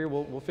and get here,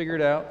 we'll figure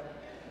it out.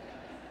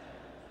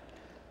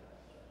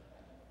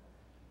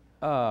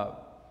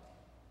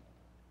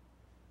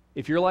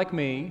 If you're like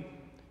me,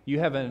 you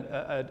have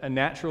a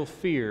natural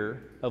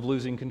fear of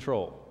losing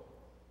control.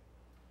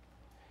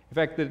 In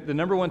fact, the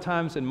number one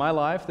times in my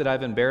life that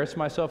I've embarrassed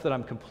myself, that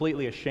I'm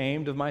completely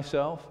ashamed of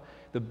myself,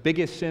 the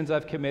biggest sins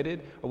I've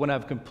committed are when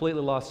I've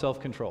completely lost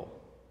self-control.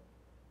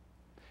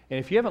 And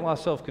if you haven't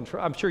lost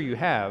self-control, I'm sure you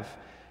have,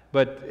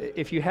 but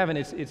if you haven't,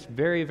 it's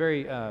very,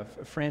 very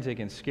frantic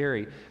and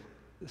scary.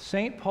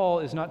 St. Paul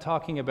is not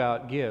talking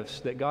about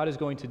gifts that God is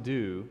going to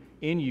do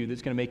in you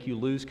that's going to make you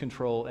lose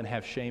control and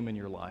have shame in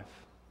your life.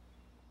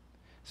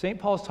 St.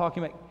 Paul is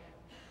talking about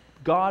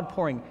God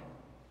pouring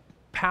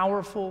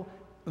powerful,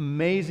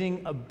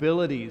 amazing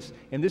abilities.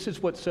 And this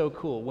is what's so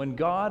cool. When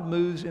God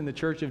moves in the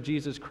church of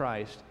Jesus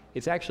Christ,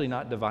 it's actually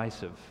not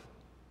divisive.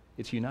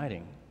 It's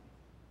uniting.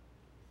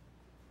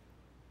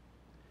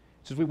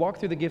 So as we walk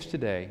through the gifts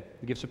today,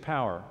 the gifts of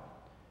power,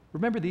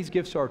 remember these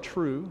gifts are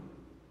true,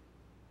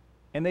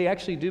 and they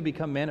actually do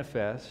become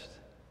manifest.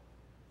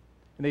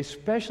 And they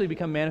especially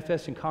become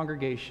manifest in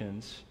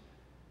congregations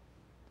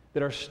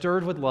that are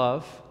stirred with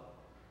love,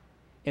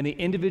 and the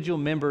individual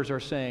members are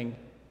saying,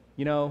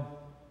 you know,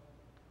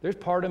 there's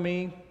part of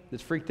me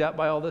that's freaked out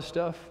by all this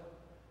stuff,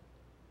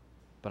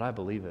 but I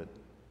believe it.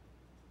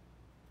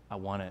 I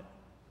want it.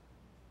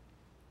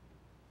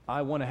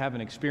 I want to have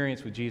an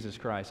experience with Jesus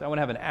Christ. I want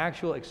to have an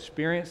actual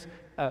experience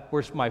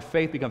where my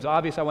faith becomes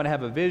obvious. I want to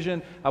have a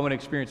vision. I want to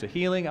experience a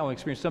healing. I want to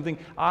experience something.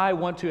 I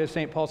want to, as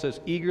St. Paul says,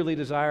 eagerly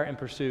desire and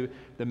pursue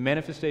the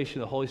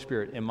manifestation of the Holy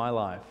Spirit in my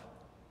life.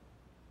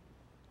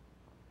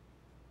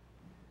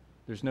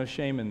 There's no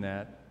shame in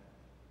that.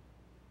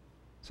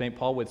 St.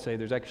 Paul would say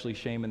there's actually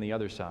shame in the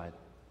other side.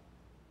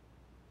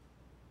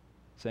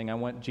 Saying, I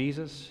want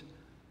Jesus,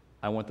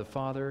 I want the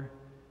Father,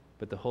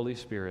 but the Holy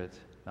Spirit,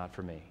 not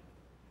for me.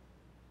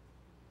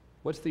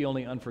 What's the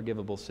only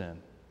unforgivable sin?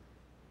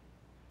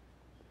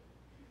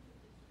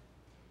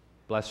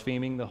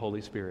 Blaspheming the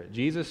Holy Spirit.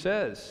 Jesus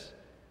says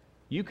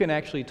you can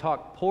actually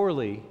talk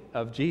poorly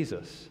of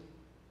Jesus.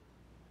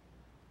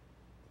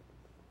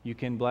 You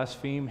can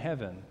blaspheme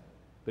heaven,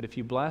 but if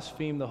you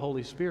blaspheme the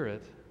Holy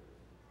Spirit,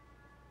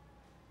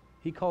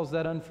 He calls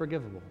that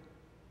unforgivable.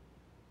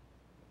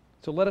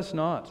 So let us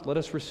not. Let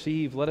us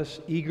receive. Let us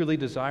eagerly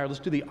desire. Let's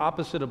do the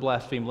opposite of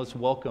blaspheme. Let's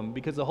welcome,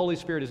 because the Holy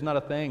Spirit is not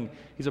a thing.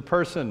 He's a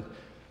person.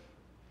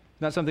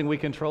 Not something we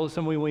control, it's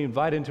somebody we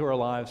invite into our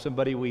lives,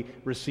 somebody we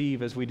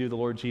receive as we do the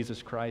Lord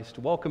Jesus Christ.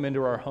 Welcome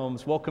into our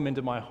homes, welcome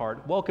into my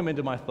heart, welcome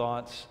into my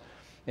thoughts.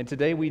 And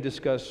today we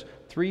discuss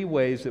 3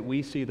 ways that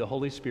we see the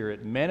Holy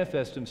Spirit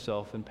manifest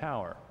Himself in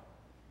power.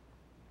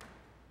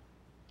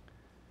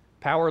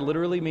 Power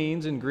literally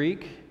means in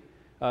Greek,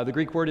 the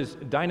Greek word is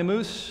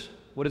dynamos.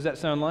 What does that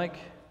sound like?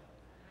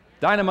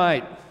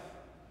 Dynamite.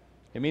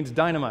 It means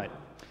dynamite.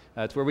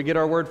 That's where we get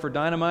our word for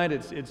dynamite.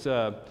 It's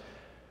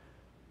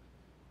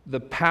the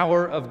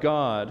power of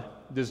God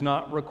does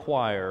not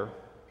require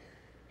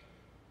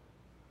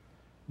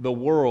the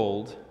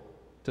world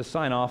to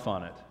sign off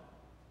on it.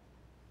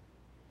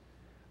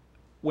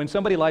 When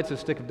somebody lights a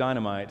stick of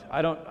dynamite,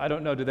 I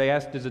don't know,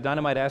 does the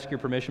dynamite ask your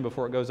permission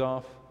before it goes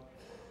off?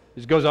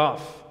 It just goes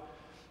off.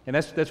 And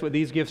that's what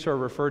these gifts are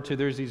referred to.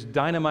 There's these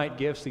dynamite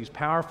gifts, these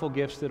powerful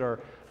gifts that are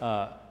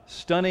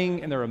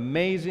stunning and they're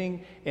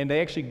amazing, and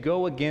they actually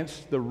go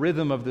against the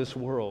rhythm of this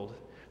world.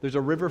 There's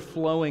a river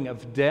flowing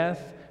of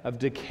death, of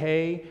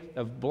decay,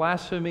 of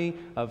blasphemy,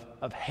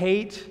 of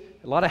hate.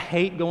 A lot of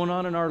hate going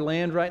on in our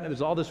land right now.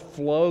 There's all this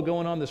flow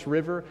going on, this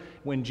river.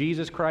 When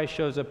Jesus Christ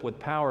shows up with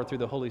power through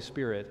the Holy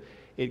Spirit,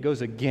 it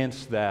goes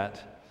against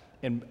that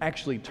and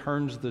actually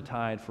turns the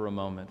tide for a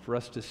moment for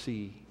us to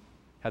see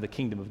how the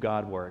kingdom of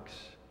God works.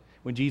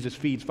 When Jesus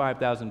feeds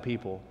 5,000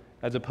 people,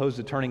 as opposed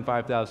to turning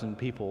 5,000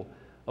 people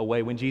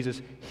away. When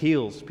Jesus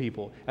heals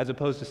people, as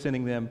opposed to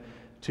sending them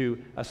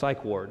to a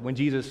psych ward. When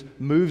Jesus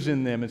moves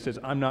in them and says,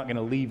 I'm not going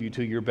to leave you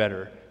till you're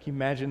better. Can you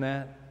imagine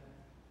that?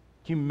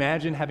 Can you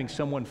imagine having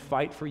someone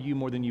fight for you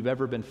more than you've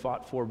ever been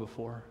fought for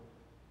before?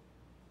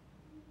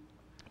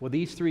 Well,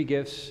 these 3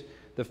 gifts,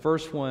 the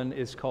first one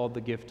is called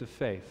the gift of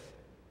faith.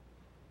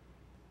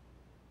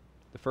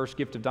 The first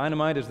gift of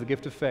dynamite is the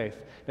gift of faith.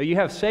 Now, you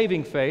have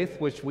saving faith,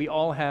 which we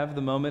all have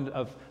the moment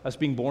of us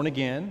being born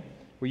again,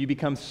 where you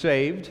become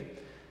saved.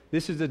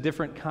 This is a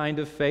different kind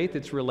of faith.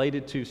 It's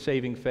related to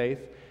saving faith.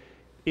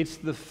 It's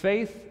the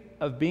faith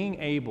of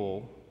being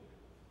able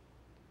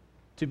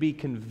to be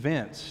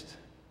convinced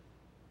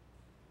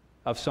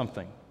of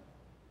something.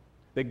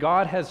 That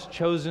God has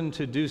chosen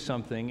to do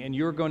something, and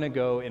you're going to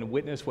go and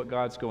witness what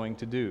God's going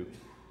to do.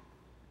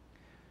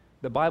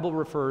 The Bible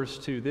refers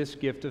to this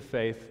gift of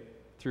faith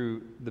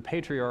through the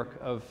patriarch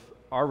of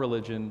our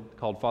religion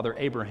called Father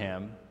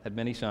Abraham. Had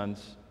many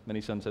sons. Many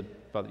sons had,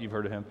 you've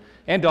heard of him.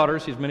 And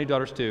daughters. He has many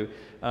daughters too.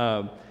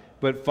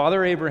 But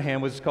Father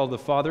Abraham was called the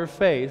father of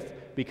faith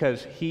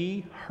because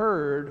he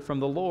heard from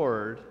the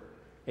Lord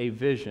a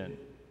vision.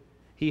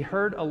 He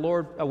heard a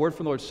word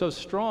from the Lord so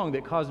strong that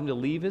it caused him to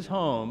leave his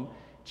home,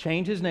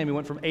 change his name. He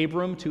went from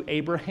Abram to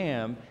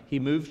Abraham. He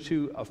moved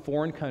to a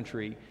foreign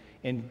country,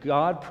 and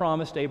God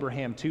promised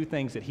Abraham 2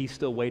 things that he's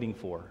still waiting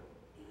for.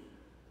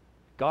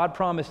 God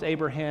promised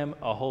Abraham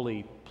a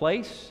holy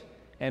place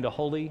and a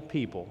holy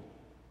people.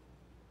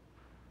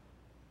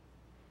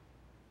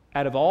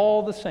 Out of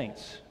all the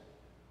saints,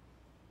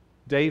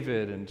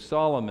 David and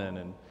Solomon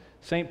and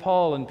St.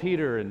 Paul and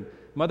Peter and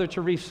Mother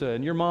Teresa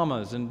and your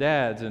mamas and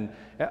dads and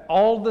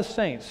all the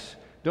saints,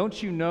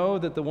 don't you know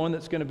that the one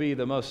that's going to be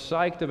the most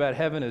psyched about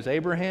heaven is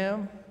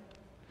Abraham?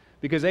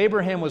 Because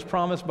Abraham was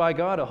promised by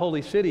God a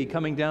holy city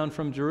coming down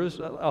from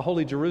Jerusalem, a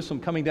holy Jerusalem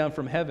coming down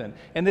from heaven,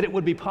 and that it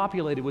would be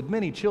populated with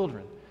many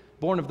children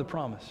born of the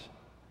promise.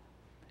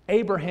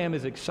 Abraham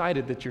is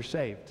excited that you're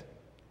saved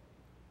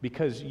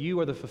because you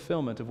are the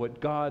fulfillment of what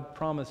God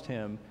promised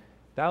him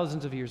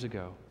thousands of years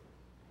ago,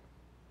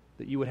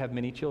 that you would have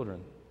many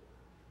children.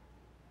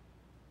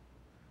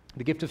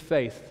 The gift of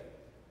faith.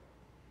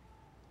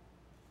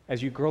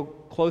 As you grow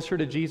closer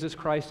to Jesus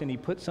Christ and He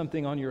puts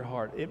something on your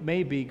heart, it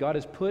may be God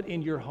has put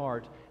in your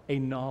heart a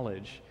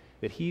knowledge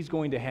that He's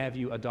going to have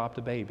you adopt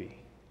a baby,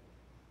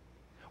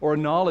 or a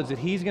knowledge that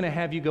He's going to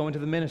have you go into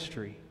the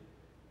ministry,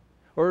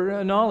 or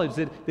a knowledge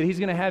that He's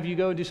going to have you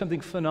go and do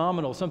something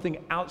phenomenal,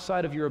 something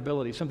outside of your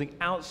ability, something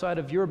outside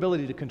of your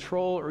ability to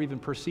control or even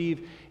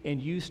perceive,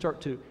 and you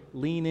start to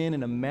lean in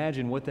and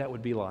imagine what that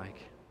would be like.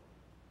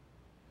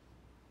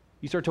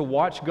 You start to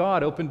watch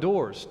God open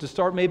doors to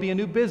start maybe a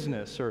new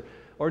business or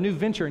a new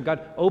venture, and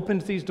God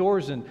opens these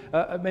doors, and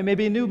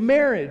maybe a new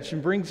marriage,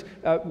 and brings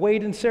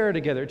Wade and Sarah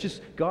together. It's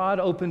just God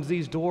opens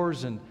these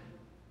doors, and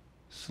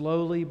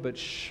slowly but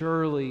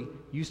surely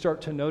you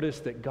start to notice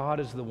that God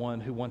is the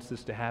one who wants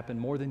this to happen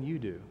more than you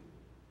do.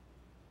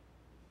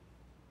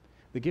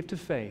 The gift of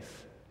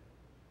faith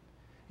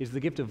is the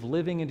gift of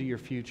living into your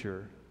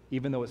future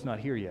even though it's not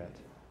here yet.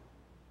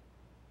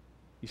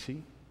 You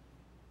see?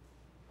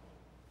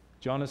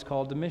 John is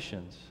called to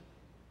missions.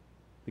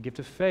 The gift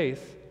of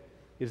faith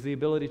is the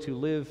ability to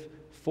live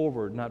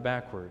forward, not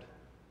backward.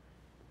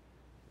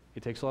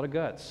 It takes a lot of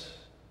guts.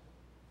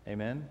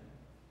 Amen?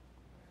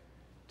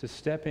 To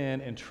step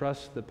in and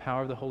trust the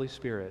power of the Holy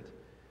Spirit,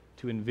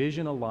 to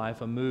envision a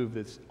life, a move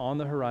that's on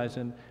the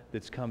horizon,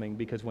 that's coming.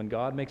 Because when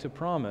God makes a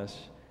promise,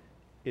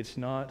 it's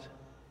not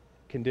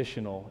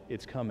conditional,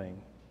 it's coming.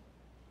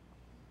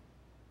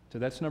 So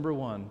that's number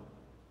one,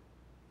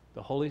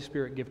 the Holy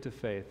Spirit gift of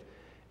faith.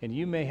 And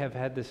you may have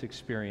had this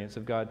experience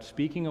of God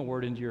speaking a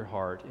word into your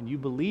heart and you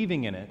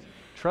believing in it,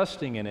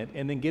 trusting in it,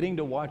 and then getting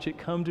to watch it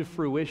come to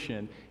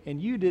fruition, and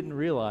you didn't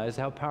realize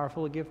how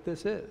powerful a gift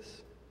this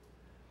is.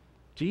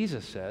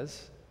 Jesus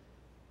says,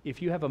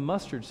 if you have a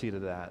mustard seed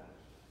of that,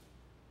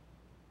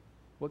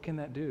 what can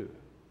that do?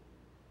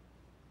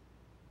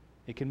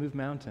 It can move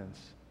mountains.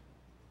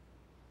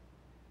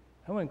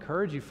 I want to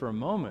encourage you for a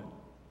moment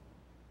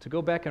to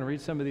go back and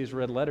read some of these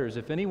red letters.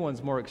 If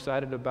anyone's more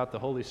excited about the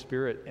Holy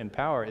Spirit and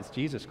power, it's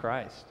Jesus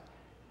Christ.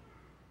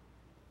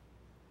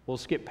 We'll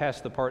skip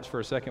past the parts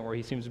for a second where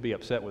He seems to be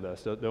upset with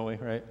us, don't we,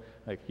 right?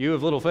 Like, you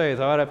have little faith,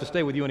 I don't have to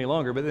stay with you any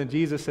longer. But then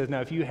Jesus says,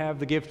 now if you have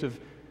the gift of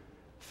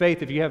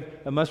faith, if you have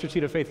a mustard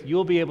seed of faith,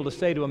 you'll be able to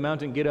say to a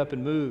mountain, get up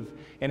and move.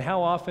 And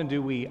how often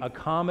do we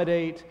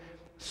accommodate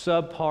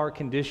subpar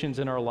conditions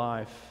in our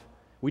life?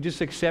 We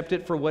just accept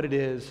it for what it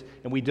is,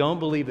 and we don't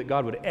believe that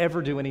God would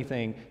ever do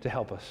anything to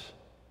help us.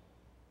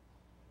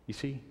 You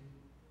see?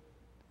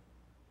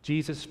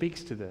 Jesus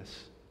speaks to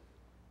this.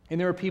 And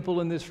there are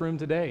people in this room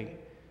today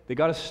that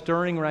God is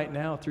stirring right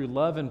now through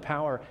love and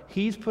power.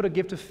 He's put a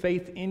gift of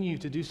faith in you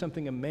to do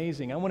something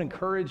amazing. I want to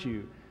encourage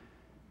you.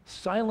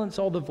 Silence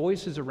all the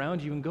voices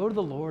around you and go to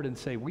the Lord and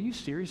say, were you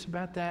serious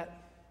about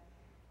that?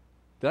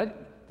 Did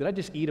I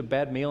just eat a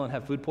bad meal and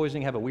have food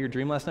poisoning, have a weird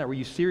dream last night? Were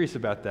you serious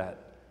about that?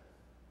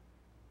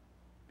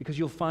 Because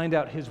you'll find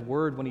out His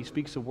word, when He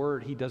speaks a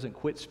word, He doesn't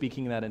quit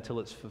speaking that until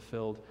it's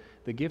fulfilled.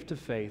 The gift of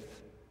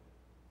faith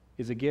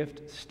is a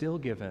gift still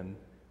given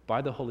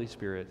by the Holy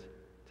Spirit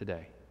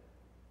today.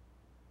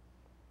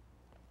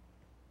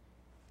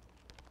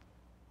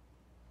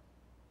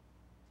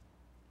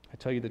 I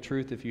tell you the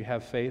truth, if you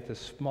have faith as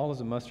small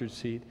as a mustard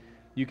seed,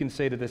 you can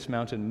say to this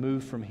mountain,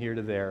 move from here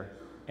to there,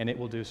 and it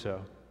will do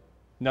so.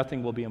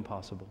 Nothing will be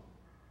impossible.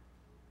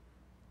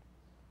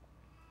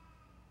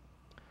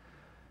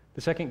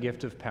 The second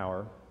gift of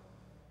power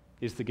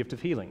is the gift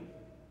of healing.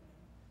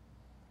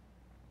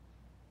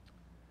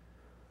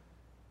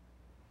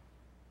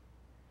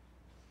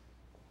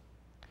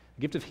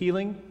 The gift of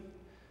healing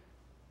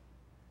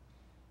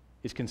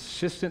is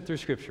consistent through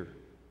Scripture.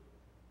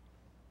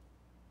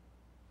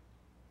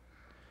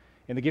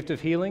 And the gift of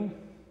healing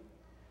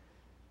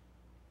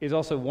is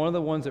also one of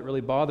the ones that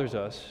really bothers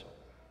us,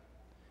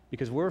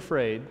 because we're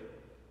afraid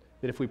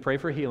that if we pray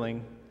for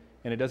healing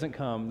and it doesn't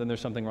come, then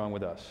there's something wrong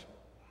with us.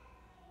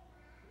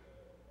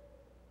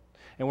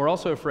 And we're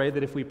also afraid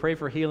that if we pray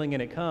for healing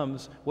and it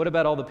comes, what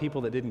about all the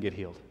people that didn't get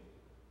healed?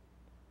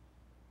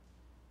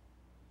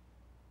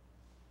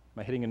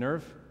 Am I hitting a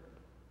nerve?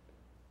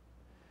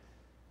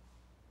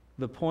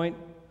 The point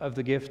of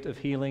the gift of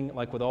healing,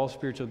 like with all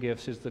spiritual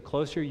gifts, is the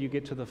closer you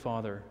get to the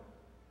Father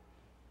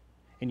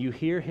and you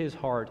hear His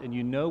heart and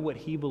you know what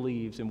He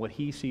believes and what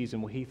He sees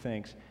and what He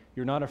thinks,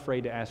 you're not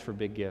afraid to ask for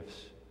big gifts.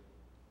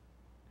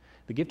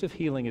 The gift of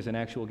healing is an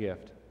actual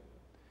gift.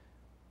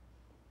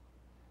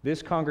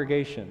 This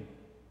congregation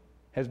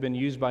has been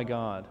used by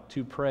God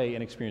to pray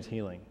and experience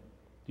healing.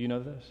 Do you know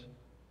this?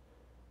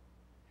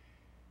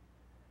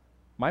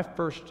 My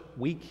first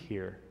week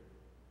here,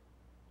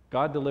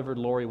 God delivered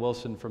Lori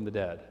Wilson from the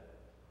dead.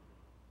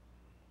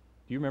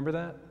 Do you remember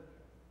that?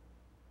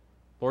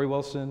 Lori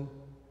Wilson,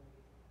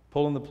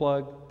 pulling the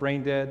plug,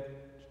 brain dead,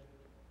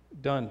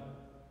 done.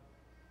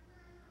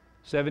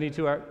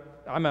 72 hours.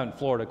 I'm out in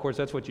Florida. Of course,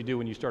 that's what you do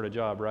when you start a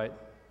job, right?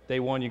 Day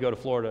one, you go to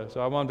Florida.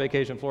 So I'm on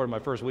vacation in Florida my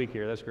first week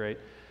here. That's great.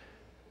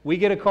 I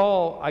get a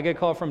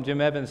call from Jim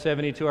Evans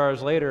 72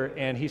 hours later,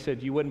 and he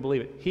said, you wouldn't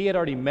believe it. He had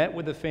already met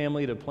with the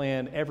family to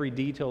plan every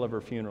detail of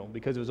her funeral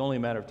because it was only a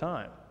matter of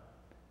time.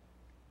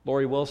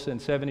 Lori Wilson,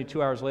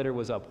 72 hours later,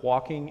 was up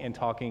walking and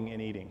talking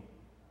and eating.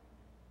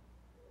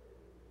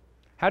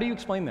 How do you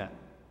explain that?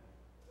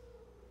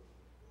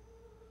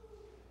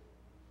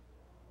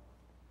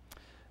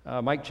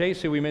 Mike Chase,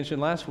 who we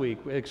mentioned last week,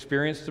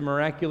 experienced a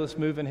miraculous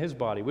move in his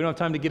body. We don't have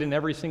time to get in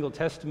every single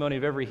testimony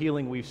of every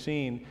healing we've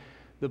seen.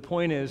 The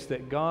point is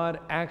that God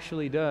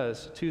actually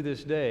does, to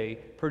this day,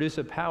 produce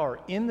a power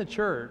in the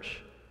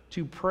church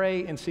to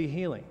pray and see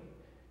healing.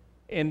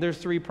 And there's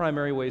three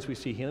primary ways we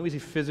see healing. We see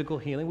physical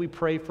healing. We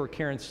pray for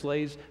Karen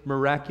Slay's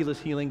miraculous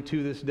healing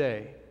to this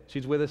day.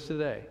 She's with us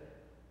today.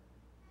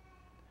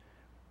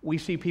 We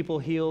see people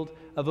healed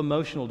of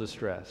emotional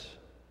distress,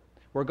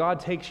 where God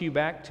takes you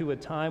back to a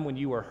time when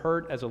you were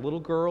hurt as a little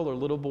girl or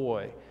little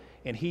boy,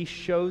 and He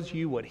shows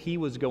you what He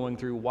was going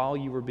through while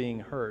you were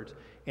being hurt.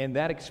 And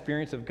that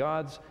experience of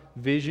God's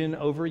vision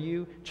over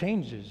you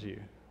changes you.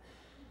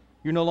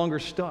 You're no longer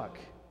stuck,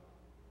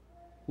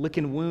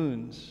 licking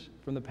wounds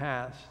from the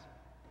past.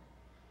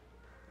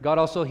 God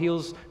also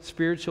heals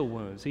spiritual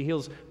wounds. He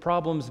heals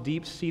problems,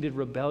 deep-seated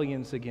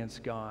rebellions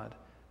against God.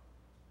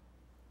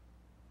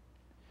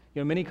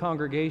 You know, many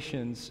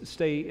congregations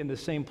stay in the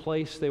same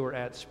place they were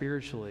at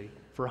spiritually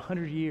for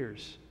 100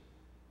 years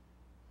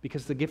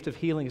because the gift of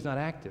healing is not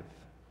active.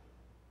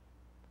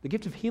 The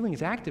gift of healing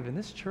is active in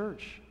this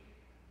church.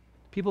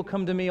 People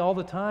come to me all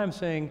the time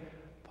saying,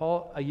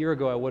 Paul, a year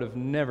ago I would have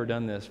never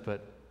done this,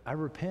 but I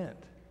repent.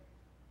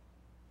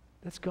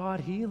 That's God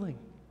healing.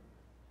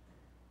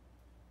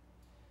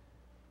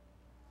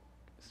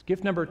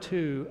 Gift number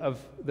 2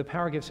 of the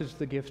power gifts is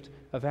the gift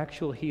of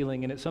actual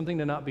healing, and it's something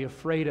to not be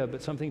afraid of,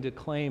 but something to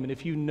claim. And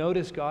if you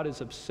notice God is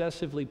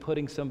obsessively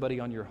putting somebody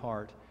on your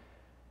heart,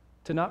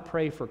 to not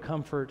pray for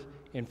comfort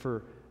and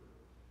for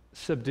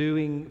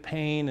subduing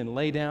pain and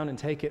lay down and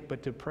take it,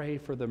 but to pray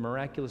for the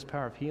miraculous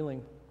power of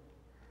healing.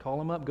 Call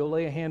him up, go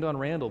lay a hand on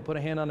Randall, put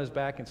a hand on his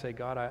back and say,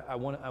 God,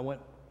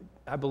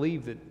 I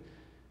believe that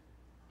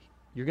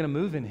you're going to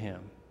move in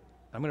him.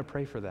 I'm going to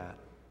pray for that.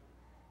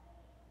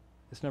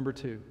 That's number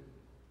 2.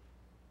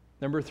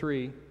 Number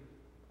 3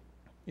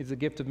 is the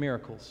gift of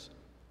miracles.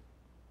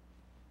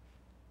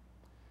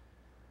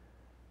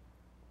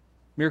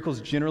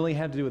 Miracles generally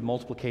have to do with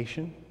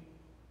multiplication.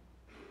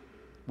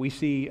 We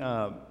see,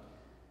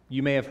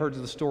 you may have heard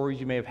of the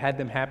stories, you may have had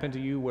them happen to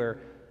you where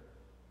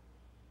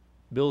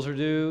bills are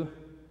due.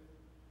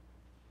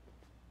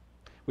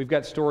 We've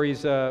got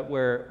stories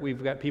where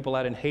we've got people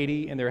out in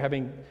Haiti and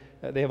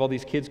they have all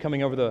these kids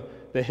coming over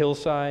the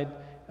hillside,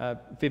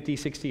 50,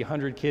 60,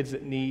 100 kids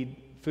that need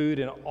food,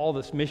 and all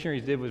the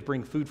missionaries did was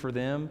bring food for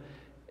them.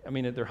 I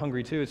mean, they're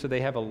hungry too, so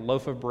they have a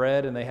loaf of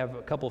bread and they have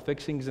a couple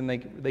fixings, and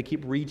they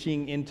keep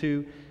reaching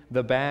into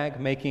the bag,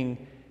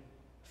 making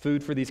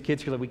food for these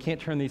kids. You're like, we can't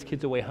turn these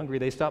kids away hungry.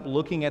 They stop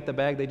looking at the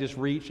bag, they just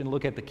reach and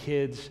look at the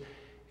kids,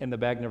 and the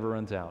bag never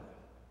runs out.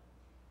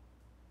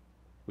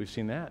 We've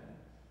seen that.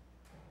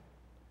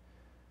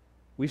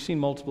 We've seen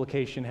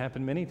multiplication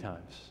happen many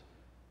times.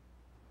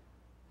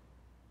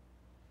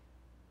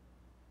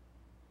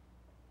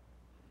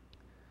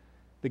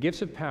 The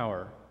gifts of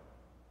power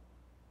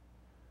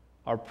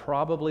are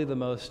probably the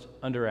most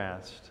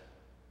underasked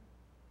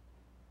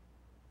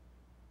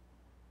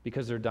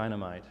because they're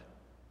dynamite.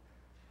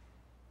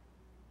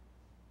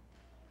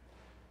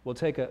 We'll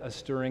take a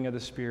stirring of the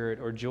Spirit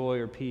or joy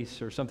or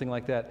peace or something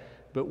like that,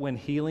 but when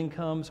healing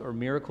comes or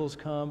miracles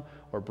come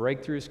or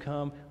breakthroughs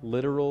come,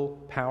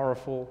 literal,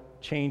 powerful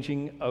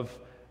changing of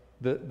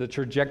the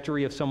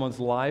trajectory of someone's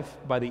life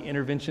by the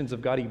interventions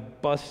of God, He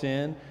busts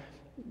in.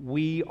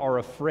 We are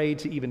afraid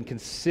to even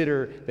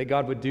consider that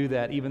God would do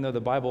that, even though the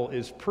Bible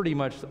is pretty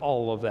much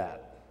all of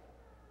that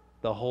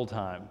the whole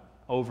time,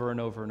 over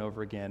and over and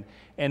over again.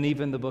 And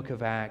even the book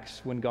of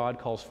Acts, when God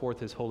calls forth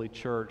His holy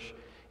church,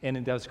 and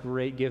it does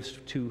great gifts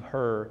to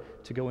her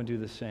to go and do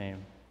the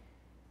same.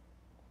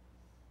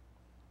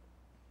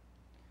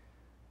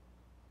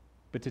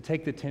 But to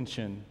take the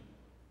tension,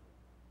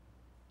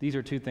 these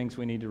are 2 things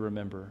we need to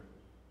remember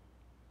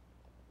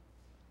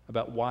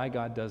about why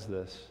God does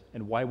this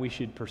and why we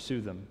should pursue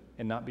them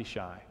and not be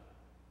shy.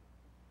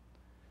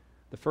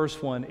 The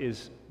first one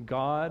is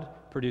God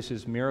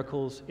produces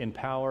miracles in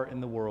power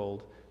in the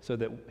world so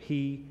that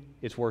He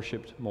is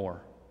worshiped more.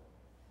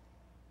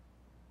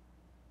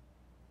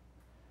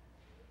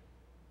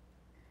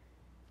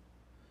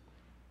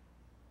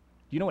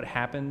 Do you know what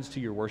happens to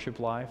your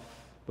worship life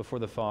before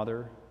the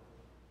Father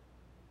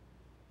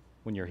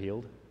when you're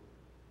healed?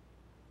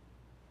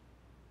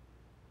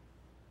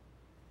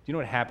 Do you know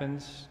what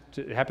happens?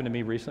 It happened to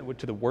me recently,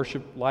 to the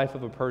worship life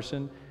of a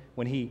person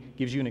when He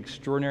gives you an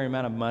extraordinary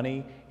amount of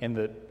money and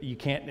you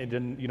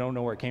don't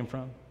know where it came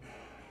from?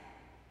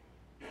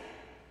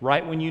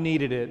 Right when you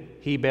needed it,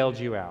 He bailed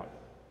you out.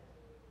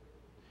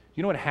 Do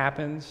you know what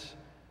happens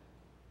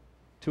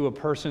to a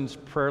person's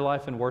prayer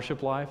life and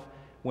worship life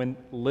when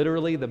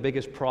literally the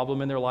biggest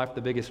problem in their life,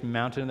 the biggest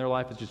mountain in their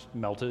life is just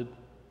melted?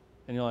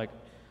 And you're like,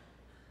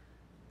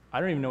 I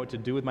don't even know what to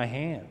do with my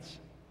hands.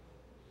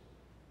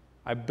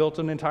 I built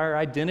an entire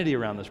identity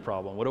around this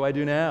problem. What do I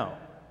do now?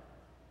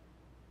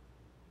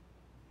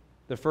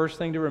 The first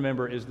thing to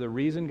remember is the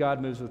reason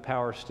God moves with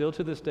power still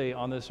to this day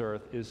on this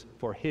earth is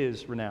for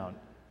His renown.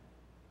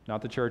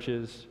 Not the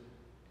church's,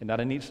 and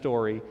not a neat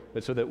story,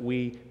 but so that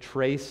we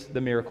trace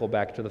the miracle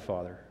back to the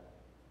Father.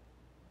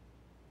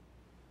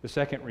 The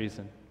second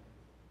reason,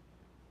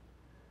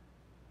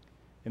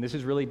 and this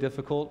is really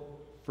difficult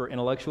for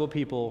intellectual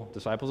people,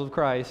 disciples of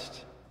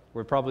Christ,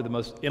 we're probably the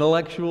most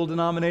intellectual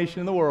denomination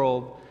in the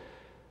world.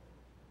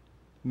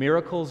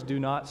 Miracles do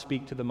not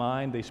speak to the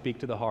mind, they speak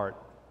to the heart.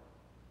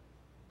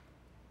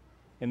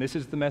 And this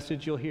is the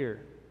message you'll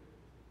hear.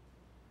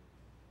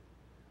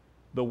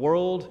 The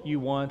world you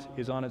want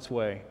is on its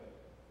way.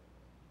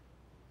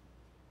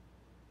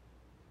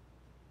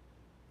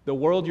 The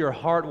world your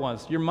heart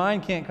wants, your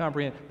mind can't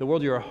comprehend. The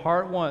world your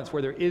heart wants,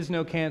 where there is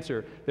no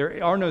cancer,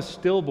 there are no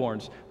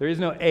stillborns, there is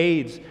no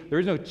AIDS, there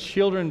is no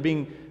children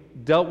being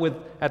dealt with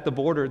at the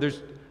border.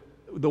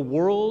 The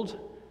world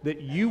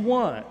that you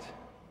want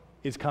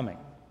is coming.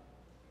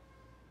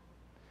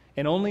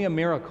 And only a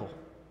miracle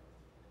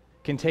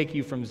can take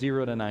you from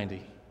 0 to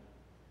 90.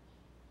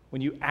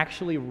 When you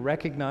actually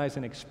recognize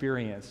and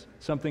experience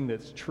something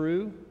that's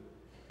true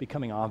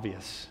becoming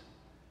obvious.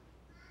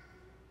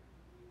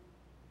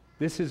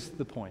 This is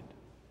the point.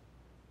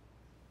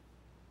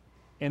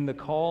 And the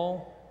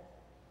call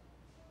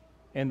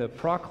and the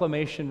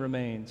proclamation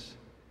remains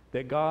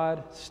that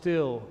God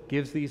still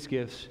gives these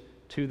gifts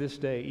to this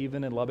day,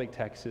 even in Lubbock,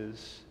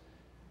 Texas.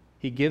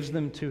 He gives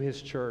them to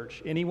His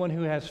church. Anyone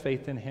who has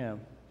faith in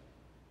Him,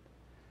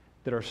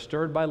 that are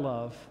stirred by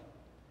love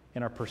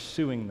and are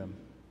pursuing them.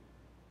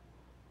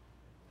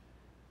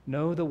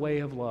 Know the way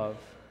of love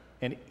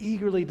and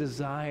eagerly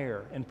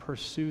desire and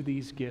pursue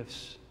these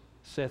gifts,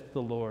 saith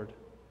the Lord.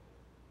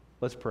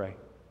 Let's pray.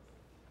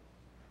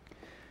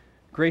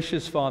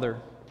 Gracious Father,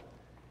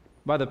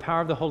 by the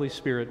power of the Holy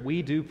Spirit,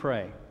 we do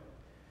pray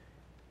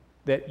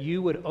that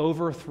you would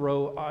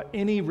overthrow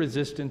any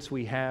resistance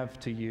we have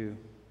to you.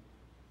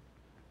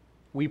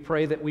 We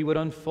pray that we would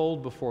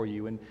unfold before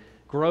you and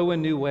grow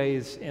in new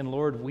ways. And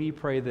Lord, we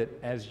pray that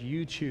as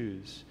you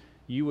choose,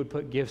 you would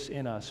put gifts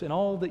in us. And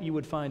all that you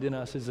would find in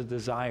us is a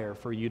desire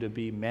for you to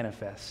be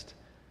manifest.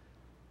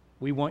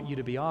 We want you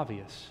to be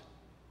obvious.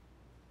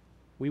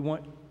 We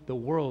want the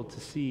world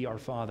to see our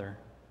Father.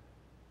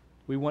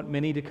 We want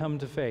many to come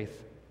to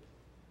faith.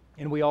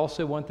 And we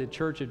also want the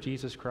Church of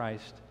Jesus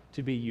Christ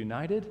to be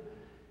united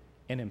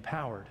and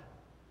empowered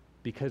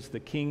because the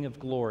King of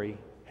Glory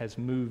has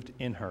moved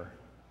in her.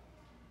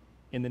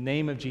 In the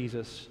name of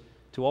Jesus,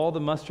 to all the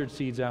mustard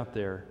seeds out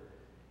there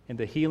and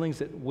the healings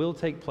that will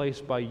take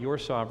place by your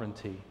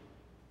sovereignty,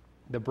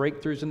 the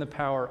breakthroughs and the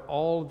power,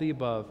 all of the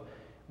above,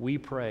 we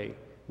pray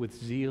with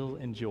zeal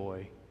and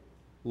joy,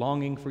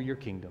 longing for your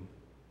kingdom.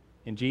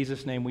 In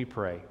Jesus' name we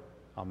pray.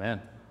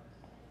 Amen.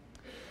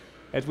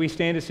 As we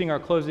stand to sing our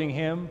closing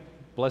hymn,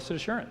 Blessed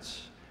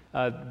Assurance,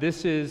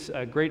 this is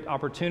a great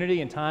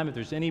opportunity and time. If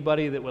there's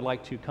anybody that would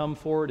like to come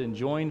forward and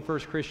join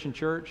First Christian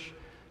Church,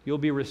 you'll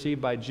be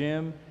received by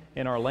Jim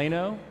and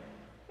Arleno.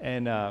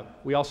 And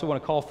we also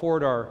want to call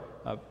forward our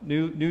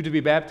new to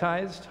be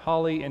baptized,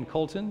 Holly and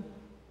Colton.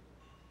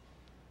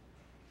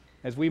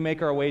 As we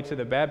make our way to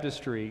the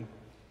baptistry,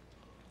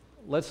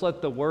 let's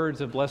let the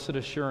words of blessed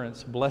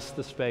assurance bless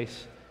the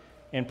space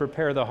and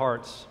prepare the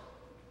hearts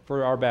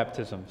for our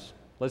baptisms.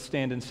 Let's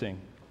stand and sing.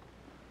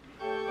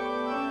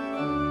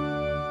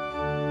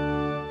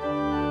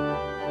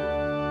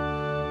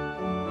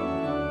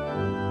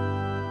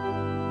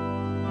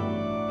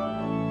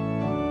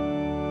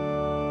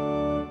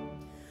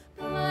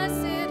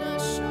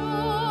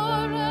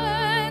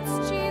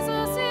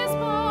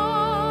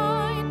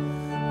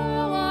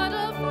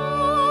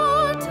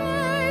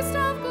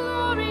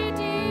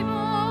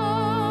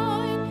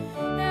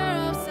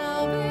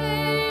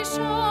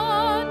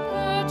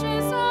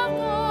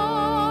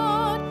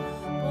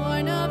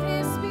 Born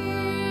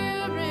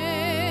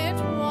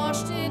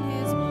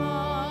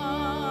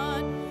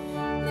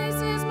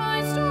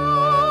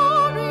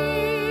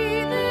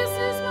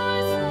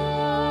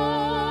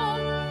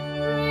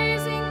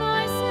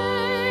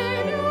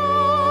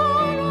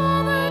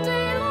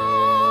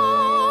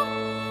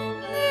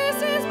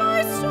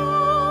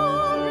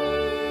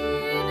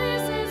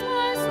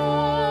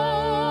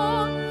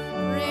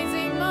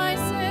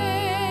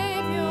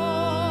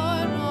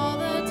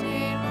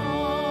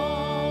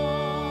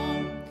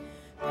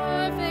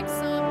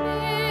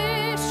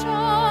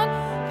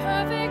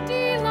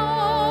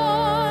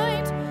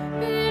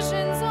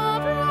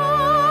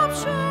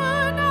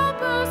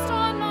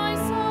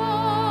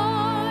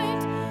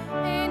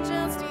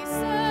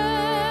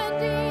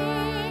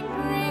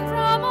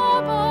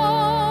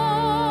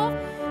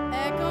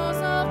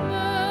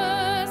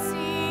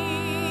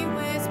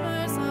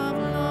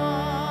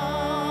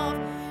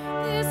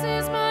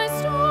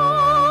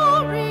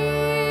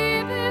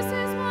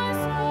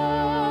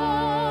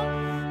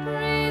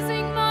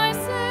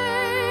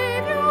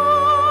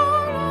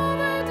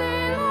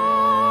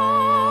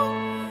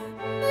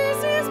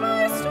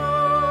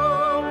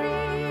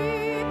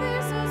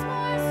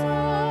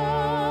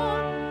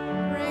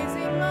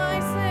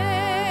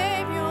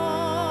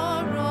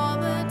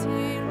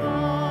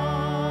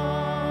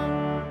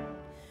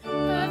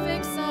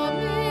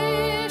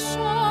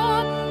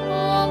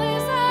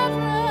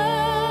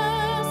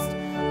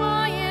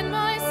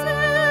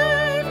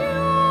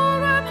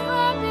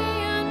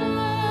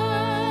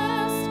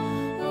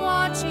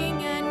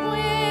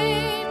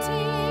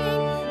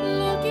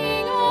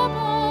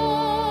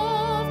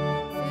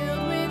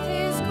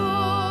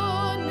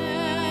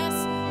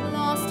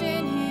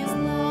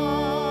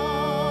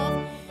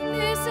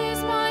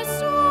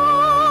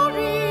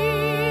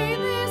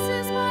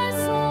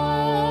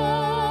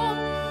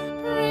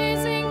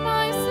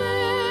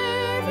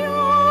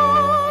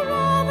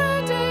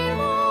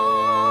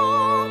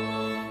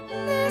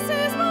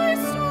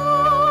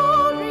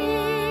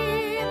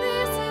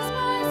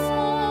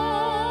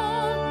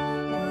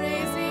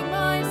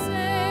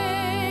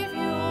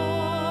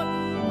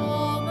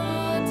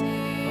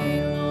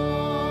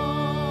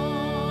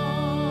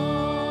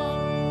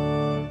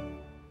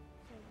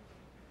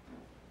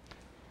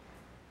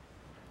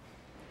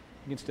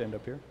can stand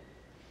up here.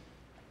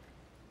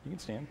 You can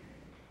stand.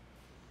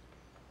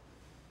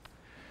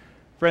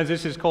 Friends,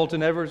 this is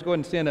Colton Edwards. Go ahead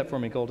and stand up for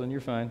me, Colton.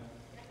 You're fine.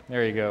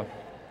 There you go.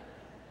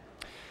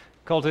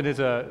 Colton is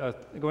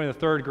going to the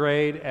third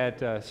grade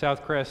at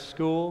Southcrest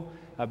School,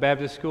 a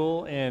Baptist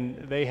school, and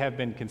they have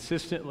been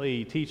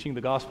consistently teaching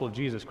the gospel of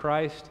Jesus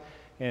Christ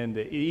and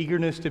the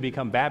eagerness to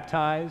become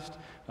baptized.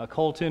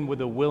 Colton,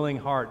 with a willing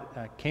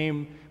heart,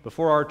 came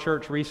before our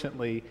church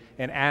recently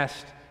and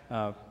asked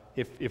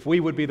if we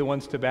would be the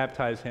ones to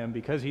baptize him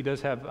because he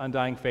does have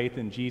undying faith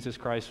in Jesus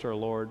Christ our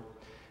Lord.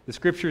 The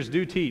scriptures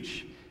do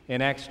teach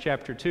in Acts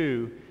chapter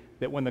 2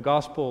 that when the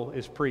gospel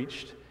is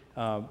preached,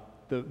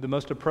 the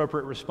most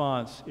appropriate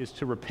response is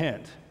to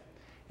repent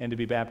and to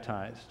be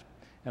baptized.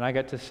 And I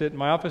got to sit in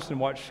my office and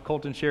watch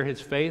Colton share his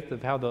faith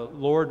of how the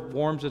Lord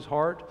warms his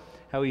heart,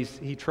 how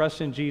he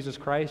trusts in Jesus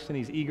Christ, and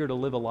he's eager to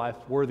live a life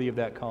worthy of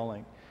that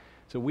calling.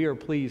 So we are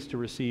pleased to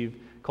receive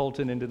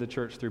Colton into the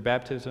church through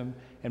baptism,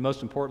 and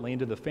most importantly,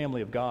 into the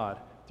family of God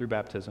through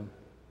baptism.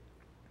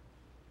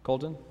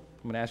 Colton,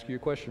 I'm going to ask you a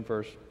question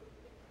first.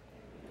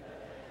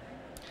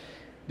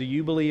 Do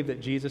you believe that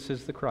Jesus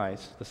is the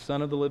Christ, the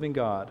Son of the living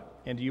God,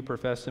 and do you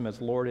profess him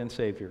as Lord and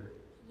Savior?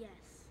 Yes.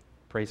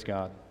 Praise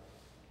God.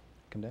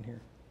 Come down here.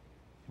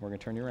 We're going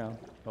to turn you around.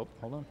 Oh,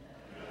 hold on.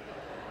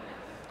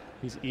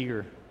 He's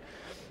eager.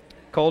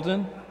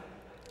 Colton,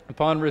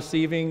 upon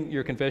receiving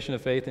your confession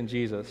of faith in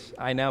Jesus,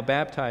 I now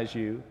baptize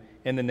you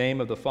in the name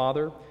of the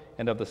Father,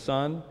 and of the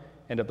Son,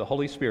 and of the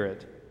Holy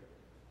Spirit.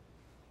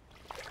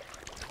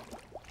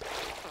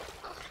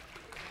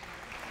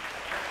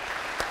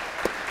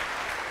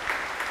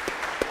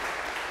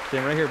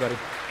 Stand right here, buddy.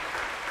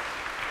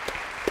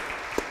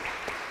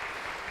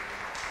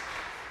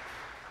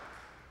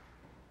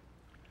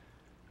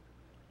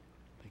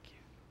 Thank you.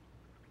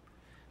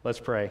 Let's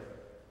pray.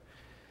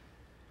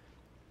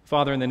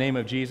 Father, in the name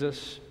of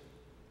Jesus,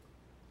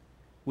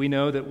 we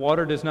know that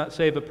water does not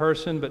save a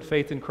person, but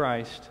faith in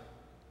Christ.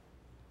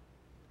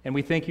 And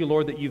we thank you,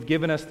 Lord, that you've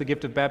given us the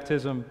gift of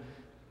baptism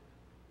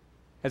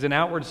as an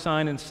outward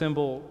sign and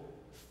symbol,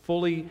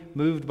 fully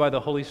moved by the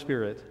Holy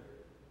Spirit,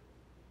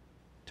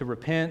 to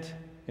repent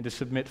and to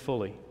submit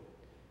fully.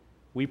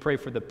 We pray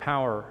for the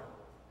power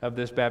of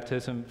this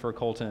baptism for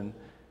Colton.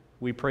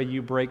 We pray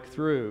you break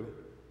through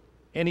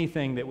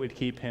anything that would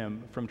keep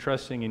him from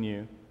trusting in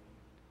you.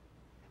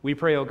 We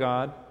pray, oh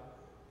God,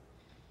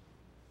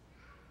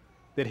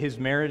 that his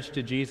marriage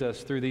to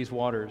Jesus through these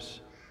waters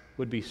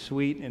would be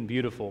sweet and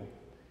beautiful,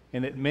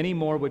 and that many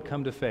more would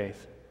come to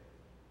faith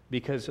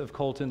because of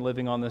Colton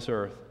living on this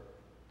earth.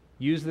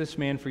 Use this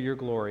man for your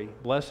glory.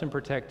 Bless and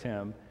protect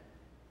him.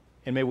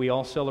 And may we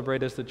all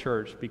celebrate as the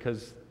church,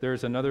 because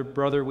there's another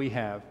brother we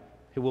have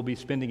who we'll be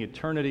spending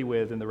eternity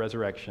with in the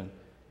resurrection.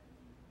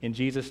 In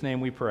Jesus'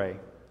 name we pray.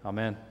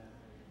 Amen.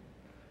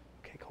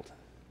 Okay, Colton.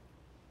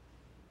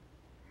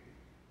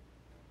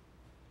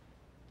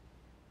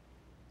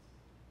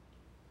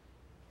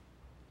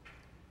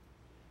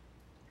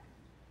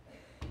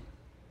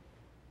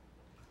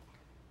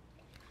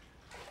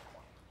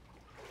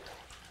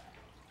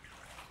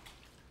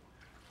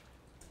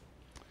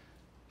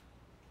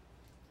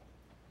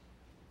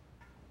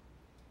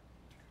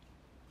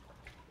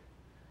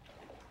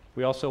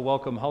 We also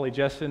welcome Holly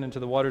Jessen into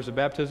the waters of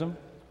baptism.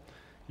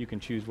 You can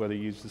choose whether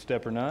you use the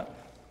step or not.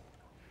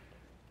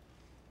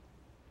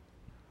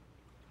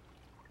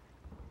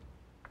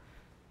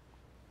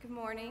 Good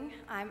morning.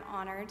 I'm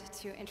honored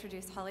to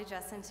introduce Holly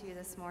Jessen to you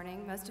this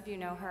morning. Most of you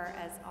know her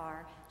as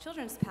our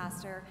children's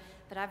pastor,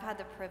 but I've had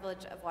the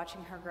privilege of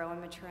watching her grow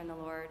and mature in the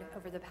Lord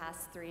over the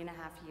past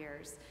 3.5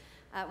 years.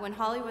 When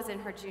Holly was in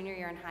her junior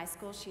year in high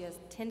school, she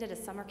attended a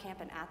summer camp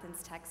in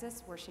Athens,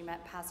 Texas, where she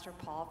met Pastor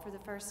Paul for the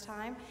first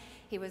time.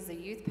 He was the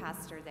youth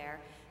pastor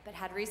there, but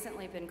had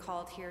recently been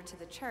called here to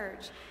the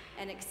church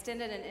and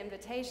extended an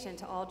invitation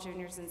to all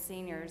juniors and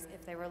seniors,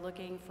 if they were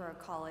looking for a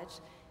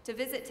college, to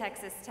visit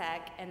Texas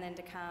Tech and then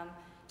to come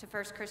to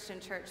First Christian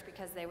Church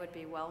because they would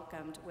be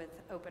welcomed with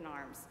open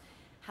arms.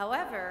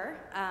 However,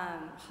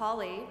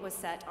 Holly was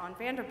set on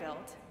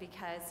Vanderbilt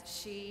because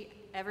she,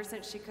 ever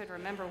since she could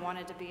remember,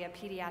 wanted to be a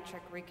pediatric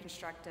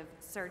reconstructive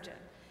surgeon.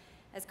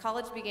 As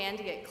college began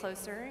to get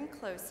closer and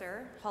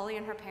closer, Holly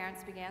and her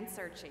parents began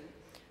searching.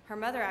 Her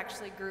mother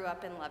actually grew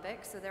up in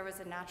Lubbock, so there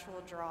was a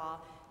natural draw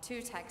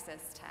to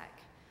Texas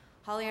Tech.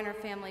 Holly and her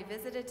family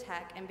visited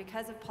Tech, and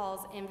because of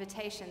Paul's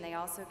invitation, they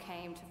also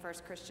came to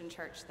First Christian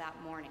Church that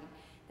morning.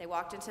 They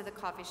walked into the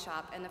coffee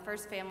shop, and the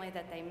first family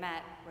that they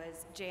met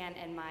was Jan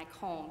and Mike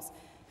Holmes,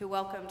 who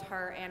welcomed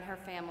her and her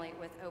family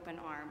with open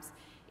arms.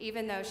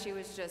 Even though she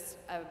was just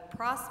a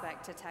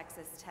prospect to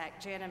Texas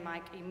Tech, Jan and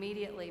Mike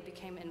immediately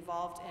became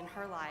involved in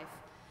her life.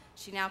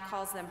 She now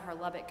calls them her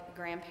Lubbock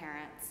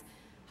grandparents.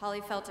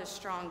 Holly felt a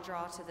strong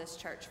draw to this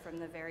church from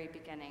the very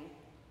beginning.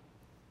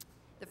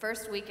 The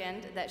first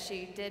weekend that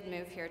she did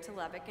move here to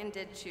Lubbock and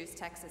did choose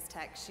Texas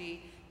Tech,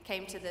 she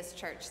came to this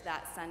church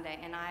that Sunday,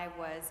 and I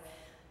was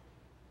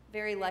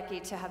very lucky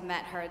to have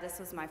met her. This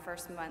was my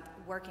first month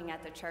working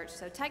at the church,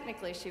 so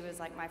technically she was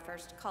like my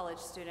first college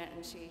student,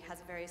 and she has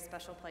a very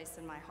special place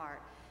in my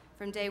heart.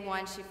 From day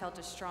one, she felt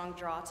a strong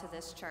draw to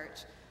this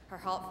church. Her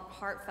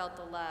heart felt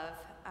the love,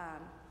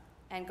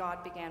 and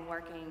God began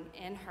working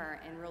in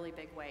her in really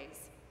big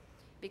ways.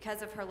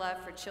 Because of her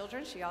love for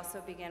children, she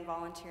also began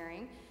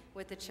volunteering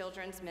with the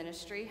children's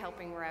ministry,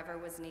 helping wherever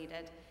was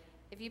needed.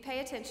 If you pay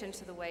attention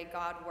to the way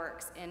God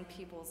works in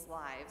people's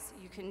lives,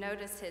 you can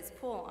notice his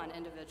pull on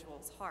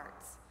individuals'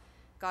 hearts.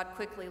 God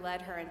quickly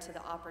led her into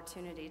the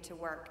opportunity to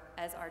work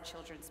as our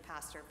children's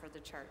pastor for the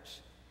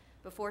church.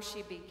 Before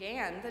she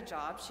began the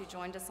job, she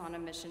joined us on a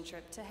mission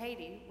trip to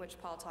Haiti,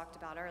 which Paul talked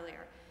about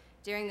earlier.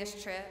 During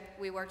this trip,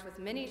 we worked with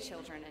many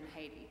children in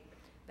Haiti,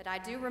 but I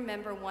do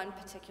remember one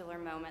particular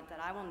moment that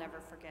I will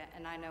never forget,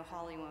 and I know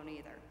Holly won't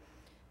either.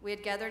 We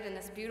had gathered in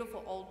this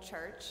beautiful old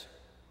church,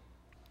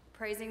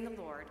 praising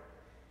the Lord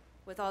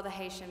with all the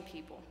Haitian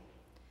people.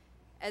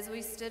 As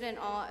we stood in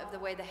awe of the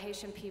way the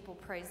Haitian people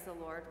praised the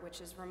Lord,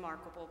 which is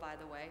remarkable, by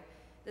the way,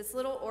 this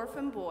little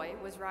orphan boy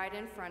was right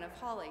in front of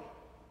Holly.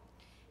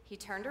 He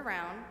turned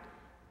around,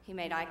 he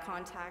made eye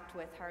contact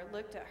with her,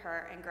 looked at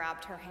her, and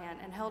grabbed her hand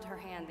and held her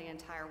hand the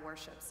entire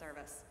worship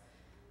service.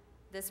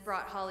 This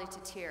brought Holly to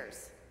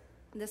tears.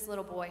 This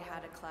little boy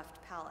had a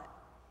cleft palate.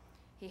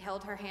 He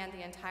held her hand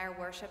the entire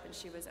worship, and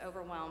she was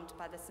overwhelmed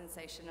by the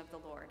sensation of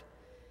the Lord.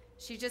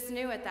 She just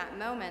knew at that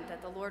moment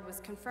that the Lord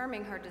was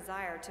confirming her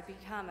desire to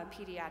become a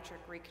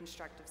pediatric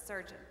reconstructive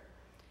surgeon.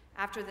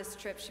 After this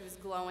trip, she was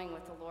glowing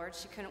with the Lord.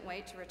 She couldn't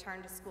wait to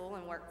return to school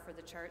and work for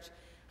the church.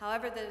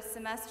 However, the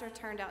semester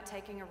turned out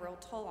taking a real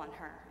toll on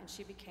her, and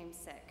she became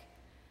sick.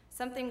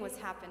 Something was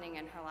happening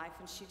in her life,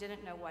 and she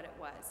didn't know what it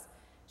was.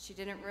 She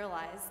didn't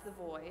realize the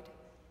void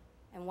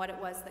and what it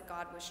was that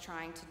God was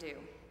trying to do.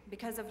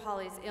 Because of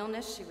Holly's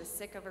illness, she was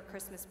sick over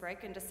Christmas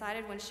break and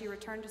decided when she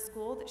returned to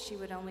school that she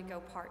would only go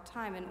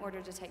part-time in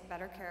order to take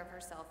better care of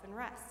herself and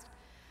rest.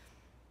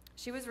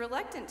 She was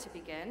reluctant to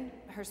begin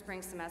her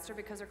spring semester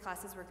because her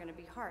classes were going to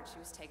be hard. She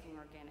was taking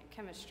organic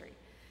chemistry,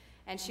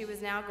 and she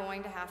was now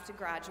going to have to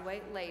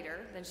graduate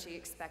later than she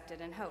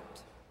expected and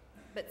hoped.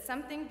 But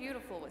something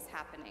beautiful was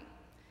happening.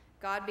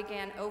 God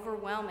began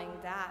overwhelming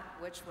that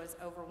which was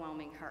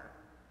overwhelming her.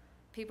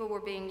 People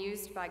were being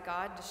used by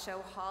God to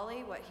show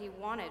Holly what he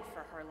wanted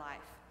for her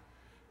life.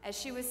 As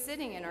she was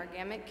sitting in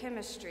organic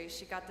chemistry,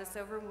 she got this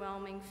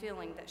overwhelming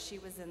feeling that she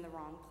was in the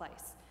wrong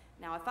place.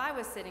 Now, if I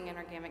was sitting in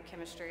organic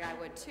chemistry, I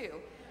would too.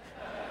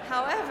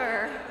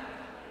 However,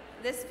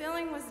 this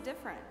feeling was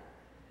different.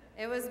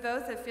 It was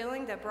both a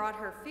feeling that brought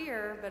her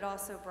fear, but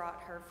also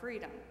brought her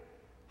freedom.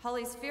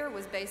 Holly's fear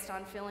was based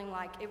on feeling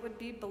like it would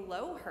be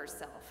below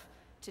herself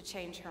to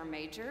change her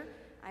major.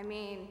 I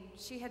mean,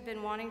 she had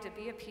been wanting to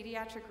be a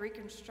pediatric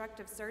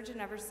reconstructive surgeon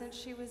ever since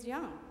she was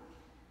young.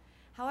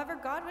 However,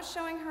 God was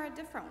showing her a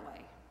different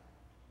way.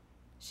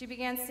 She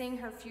began seeing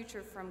her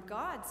future from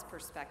God's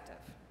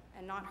perspective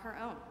and not her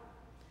own.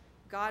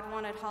 God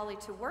wanted Holly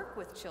to work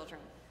with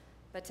children,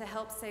 but to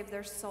help save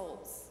their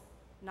souls,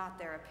 not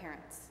their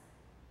appearance.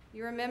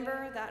 You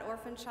remember that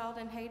orphan child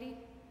in Haiti?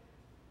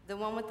 The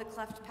one with the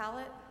cleft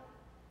palate?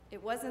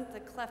 It wasn't the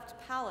cleft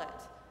palate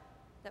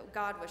that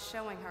God was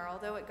showing her,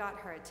 although it got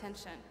her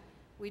attention.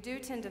 We do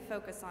tend to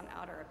focus on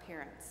outer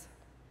appearance.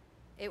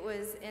 It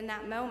was in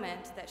that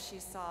moment that she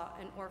saw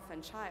an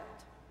orphan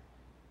child,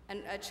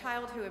 and a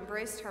child who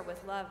embraced her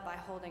with love by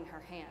holding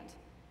her hand.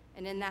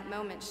 And in that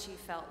moment, she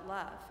felt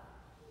love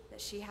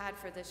that she had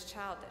for this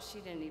child that she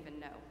didn't even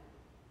know.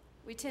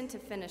 We tend to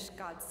finish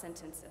God's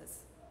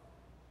sentences.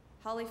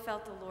 Holly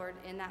felt the Lord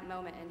in that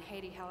moment in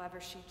Haiti. However,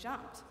 she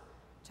jumped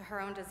to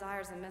her own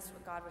desires and missed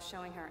what God was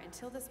showing her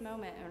until this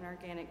moment in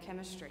organic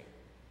chemistry.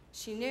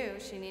 She knew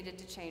she needed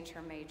to change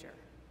her major.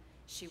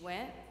 She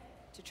went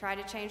to try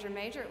to change her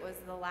major. It was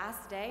the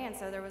last day, and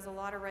so there was a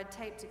lot of red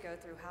tape to go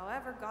through.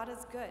 However, God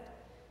is good,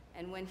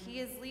 and when he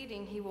is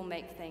leading, he will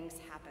make things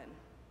happen.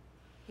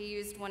 He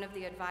used one of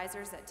the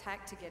advisors at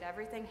Tech to get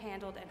everything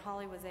handled, and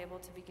Holly was able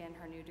to begin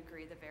her new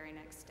degree the very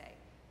next day.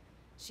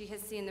 She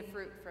has seen the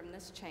fruit from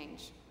this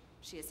change.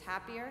 She is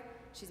happier,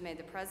 she's made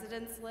the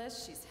president's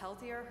list, she's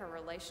healthier, her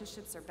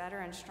relationships are better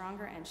and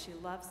stronger, and she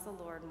loves the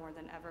Lord more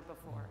than ever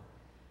before.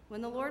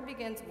 When the Lord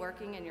begins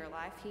working in your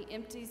life, he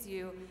empties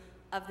you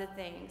of the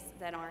things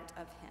that aren't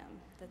of him,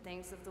 the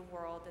things of the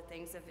world, the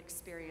things of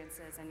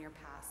experiences in your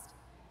past.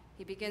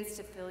 He begins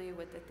to fill you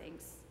with the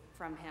things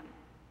from him.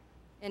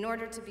 In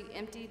order to be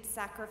emptied,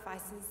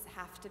 sacrifices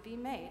have to be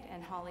made,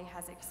 and Holly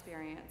has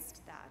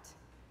experienced that.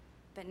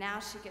 But now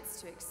she gets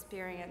to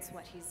experience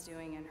what he's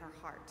doing in her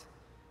heart.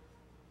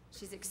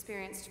 She's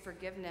experienced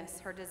forgiveness.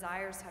 Her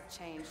desires have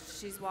changed.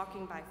 She's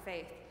walking by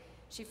faith.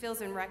 She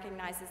feels and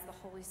recognizes the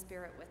Holy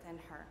Spirit within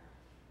her.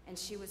 And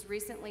she was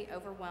recently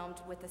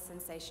overwhelmed with the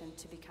sensation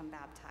to become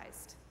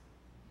baptized.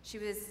 She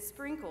was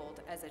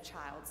sprinkled as a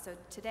child, so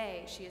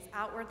today she is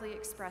outwardly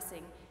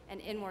expressing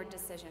an inward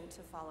decision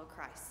to follow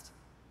Christ.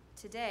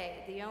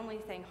 Today, the only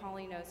thing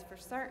Holly knows for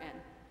certain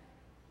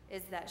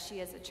is that she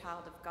is a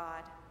child of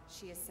God.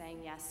 She is saying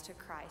yes to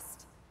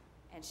Christ,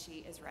 and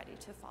she is ready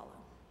to follow.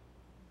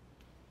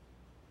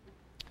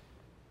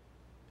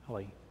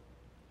 Holly,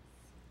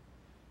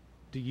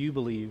 do you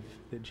believe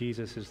that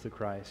Jesus is the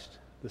Christ,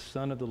 the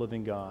Son of the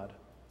living God,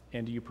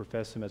 And do you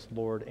profess him as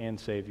Lord and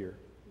Savior?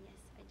 Yes,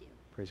 I do.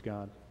 Praise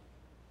God.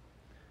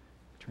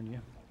 Turn to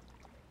you.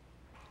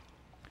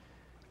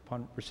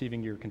 Upon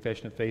receiving your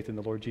confession of faith in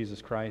the Lord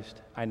Jesus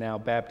Christ, I now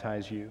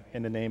baptize you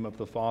in the name of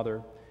the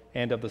Father,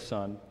 and of the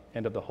Son,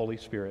 and of the Holy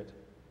Spirit.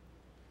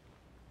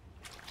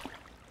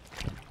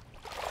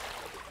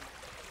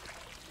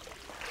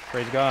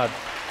 Praise God.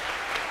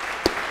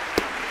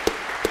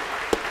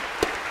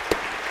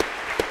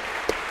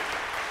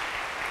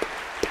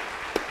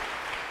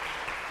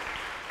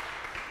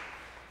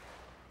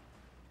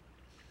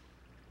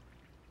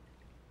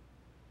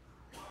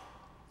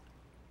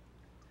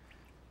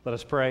 Let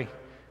us pray.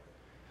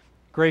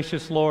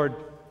 Gracious Lord,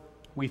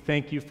 we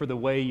thank you for the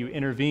way you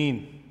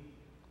intervene.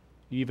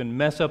 You even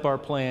mess up our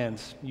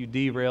plans. You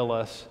derail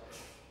us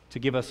to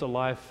give us a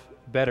life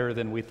better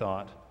than we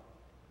thought.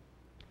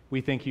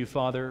 We thank you,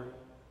 Father,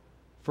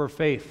 for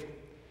faith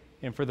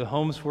and for the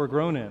homes we're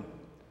grown in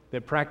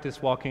that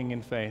practice walking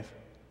in faith.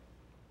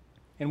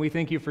 And we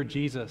thank you for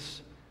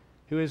Jesus,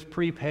 who has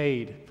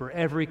prepaid for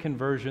every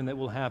conversion that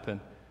will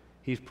happen.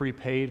 He's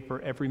prepaid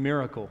for every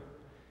miracle.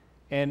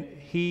 And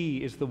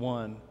he is the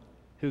one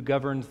who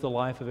governs the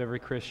life of every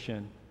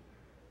Christian.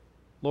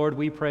 Lord,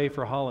 we pray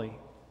for Holly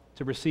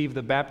to receive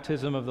the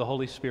baptism of the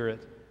Holy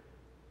Spirit.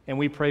 And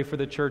we pray for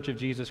the Church of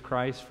Jesus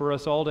Christ, for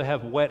us all to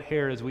have wet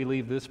hair as we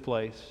leave this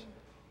place,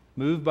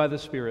 moved by the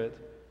Spirit,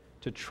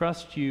 to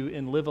trust you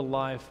and live a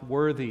life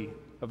worthy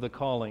of the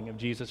calling of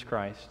Jesus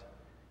Christ,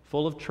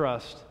 full of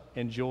trust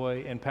and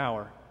joy and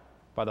power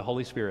by the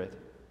Holy Spirit.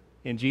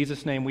 In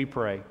Jesus' name we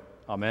pray.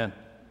 Amen.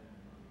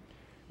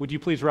 Would you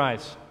please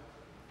rise?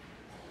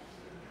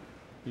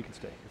 You can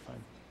stay. You're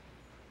fine.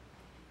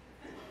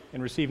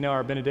 And receive now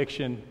our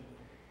benediction.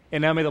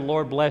 And now may the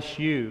Lord bless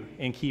you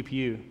and keep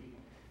you.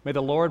 May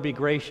the Lord be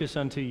gracious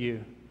unto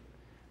you.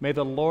 May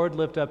the Lord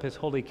lift up his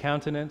holy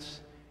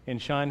countenance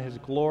and shine his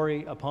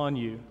glory upon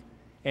you,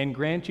 and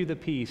grant you the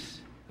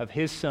peace of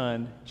his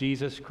Son,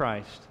 Jesus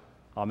Christ.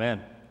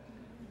 Amen.